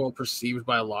very well perceived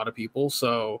by a lot of people.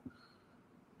 So,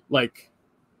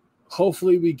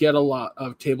 hopefully we get a lot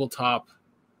of tabletop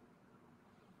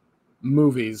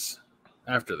movies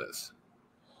after this.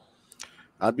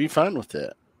 I'd be fine with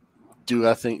that. Do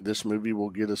I think this movie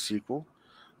will get a sequel?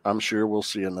 I'm sure we'll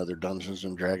see another Dungeons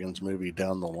and Dragons movie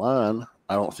down the line.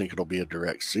 I don't think it'll be a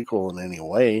direct sequel in any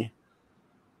way.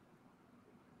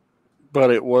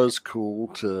 But it was cool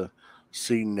to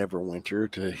see Neverwinter,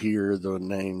 to hear the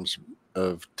names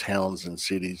of towns and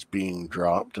cities being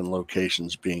dropped and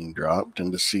locations being dropped,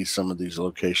 and to see some of these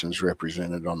locations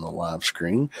represented on the live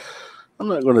screen. I'm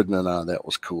not going to deny that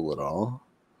was cool at all.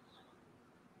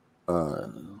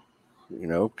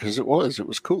 Because it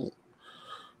was cool.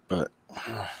 But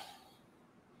I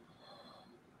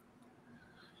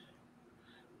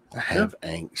have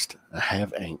angst.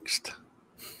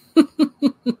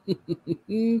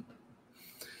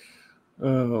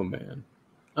 Oh man.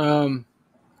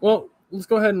 Well, let's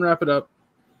go ahead and wrap it up.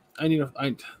 I don't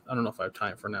know if I have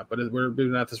time for a nap, but we're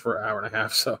doing this for an hour and a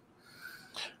half, so.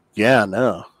 Yeah,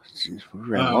 no. We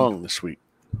ran long this week.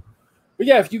 But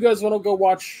yeah, if you guys want to go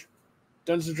watch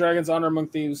Dungeons and Dragons Honor Among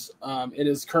Thieves, it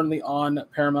is currently on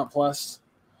Paramount Plus.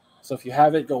 So if you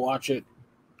have it, go watch it.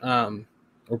 Or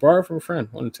borrow from a friend,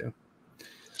 one or two.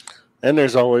 And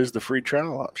there's always the free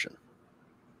trial option.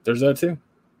 There's that too.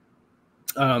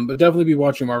 But definitely be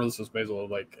watching Marvelous Miss Maisel.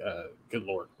 Good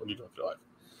Lord, what are you doing with your life?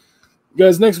 You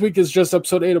guys, next week is just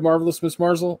episode 8 of Marvelous Miss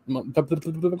Maisel. The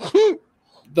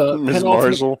Miss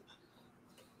Maisel.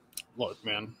 Look,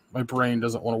 man, my brain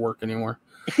doesn't want to work anymore.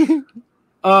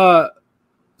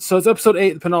 So it's episode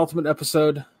 8, the penultimate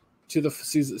episode to the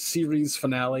series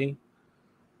finale.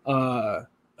 A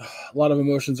lot of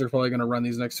emotions are probably going to run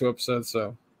these next 2 episodes,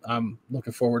 so I'm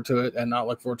looking forward to it and not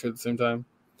looking forward to it at the same time.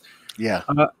 Yeah.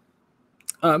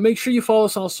 Make sure you follow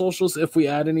us on all socials. If we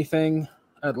add anything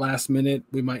at last minute,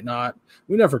 we might not.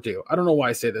 We never do. I don't know why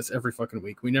I say this every fucking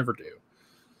week. We never do.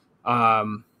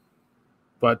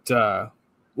 But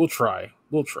we'll try.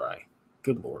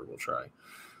 Good Lord, we'll try.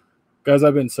 Guys,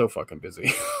 I've been so fucking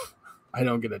busy. I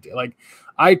don't get a deal.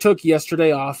 I took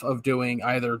yesterday off of doing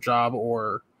either job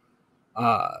or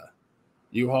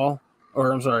U-Haul,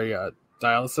 or I'm sorry,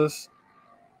 dialysis,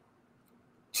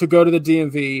 to go to the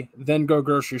DMV, then go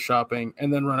grocery shopping,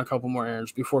 and then run a couple more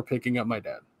errands before picking up my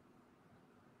dad.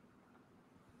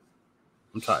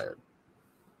 I'm tired.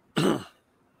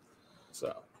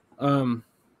 So,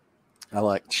 I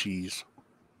like cheese.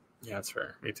 yeah, that's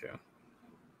fair. Me too.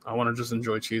 I want to just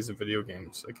enjoy cheese and video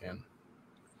games again.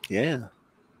 Yeah.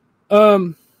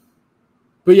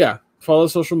 But yeah, follow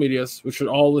social medias, which are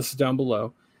all listed down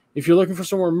below. If you're looking for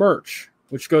some more merch,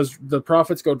 the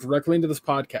profits go directly into this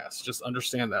podcast. Just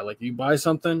understand that. Like, you buy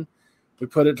something, we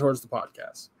put it towards the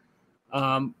podcast.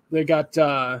 They got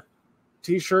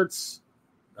t-shirts,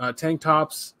 tank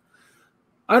tops.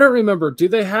 I don't remember. Do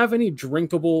they have any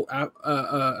drinkable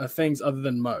things other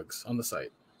than mugs on the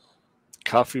site?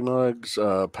 Coffee mugs,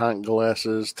 pint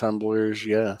glasses, tumblers,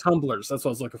 yeah. Tumblers, that's what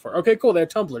I was looking for. Okay, cool. They have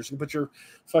tumblers. You can put your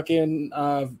fucking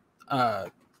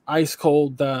ice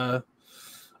cold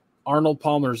Arnold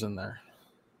Palmers in there.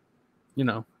 You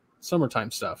know,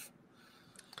 summertime stuff.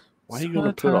 Why are you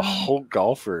going to put a whole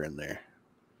golfer in there?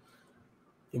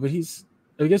 Yeah, but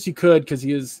I guess you could, because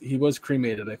he was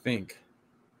cremated, I think.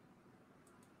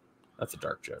 That's a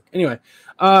dark joke. Anyway,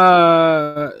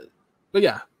 but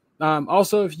yeah.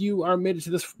 Also, if you are made it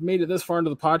this far into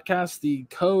the podcast, the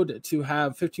code to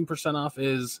have 15% off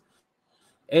is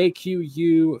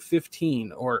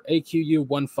AQU15 or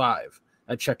AQU15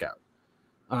 at checkout.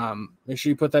 Make sure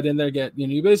you put that in there.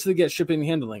 You basically get shipping and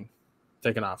handling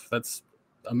taken off. That's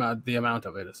the amount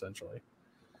of it, essentially.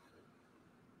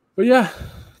 But yeah,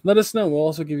 let us know. We'll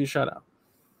also give you a shout out.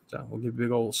 So we'll give you a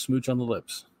big old smooch on the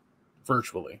lips,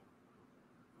 virtually.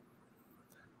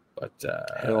 But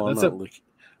hell,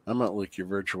 I might lick your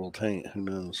virtual taint. Who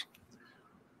knows?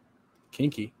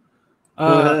 Kinky.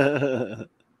 Maya,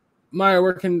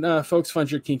 where can folks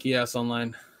find your kinky ass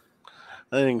online?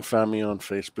 They can find me on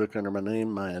Facebook under my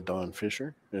name, Maya Dawn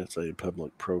Fisher. It's a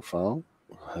public profile.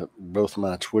 Both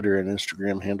my Twitter and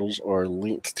Instagram handles are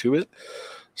linked to it.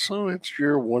 So it's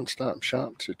your one-stop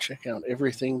shop to check out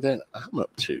everything that I'm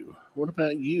up to. What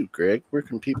about you, Greg? Where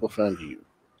can people find you?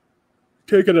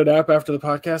 Taking a nap after the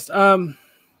podcast.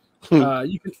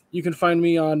 You can find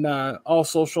me on all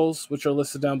socials, which are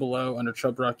listed down below under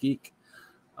Chub Rock Geek.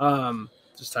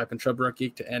 Just type in Chub Rock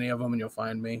Geek to any of them, and you'll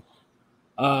find me.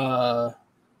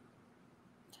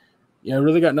 Yeah, I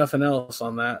really got nothing else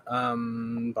on that.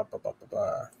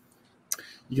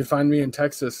 You can find me in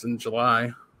Texas in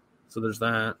July, so there's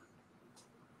that.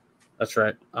 That's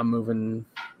right. I'm moving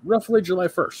roughly July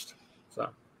 1st. So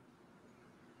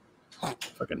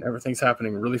fucking everything's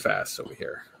happening really fast over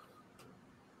here.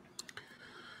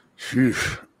 Phew.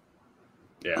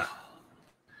 Yeah.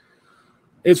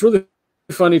 It's really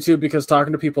funny too, because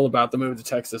talking to people about the move to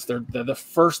Texas, they're the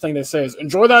first thing they say is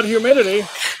enjoy that humidity,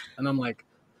 and I'm like,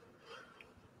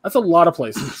 that's a lot of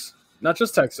places, not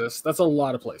just Texas. That's a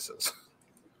lot of places.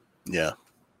 Yeah.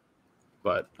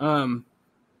 But yeah,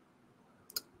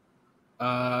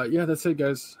 that's it,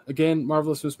 guys. Again,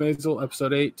 Marvelous Miss Maisel,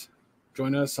 episode 8.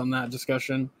 Join us on that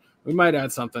discussion. We might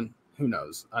add something. Who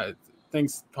knows?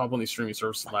 Things pop on these streaming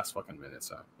services the last fucking minute,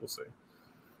 so we'll see.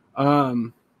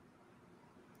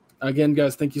 Again,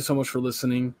 guys, thank you so much for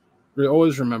listening.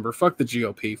 Always remember, fuck the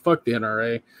GOP, fuck the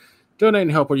NRA. Donate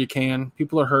and help where you can.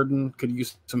 People are hurting, could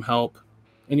use some help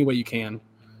any way you can. And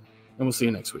we'll see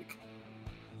you next week.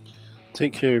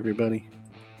 Take care, everybody.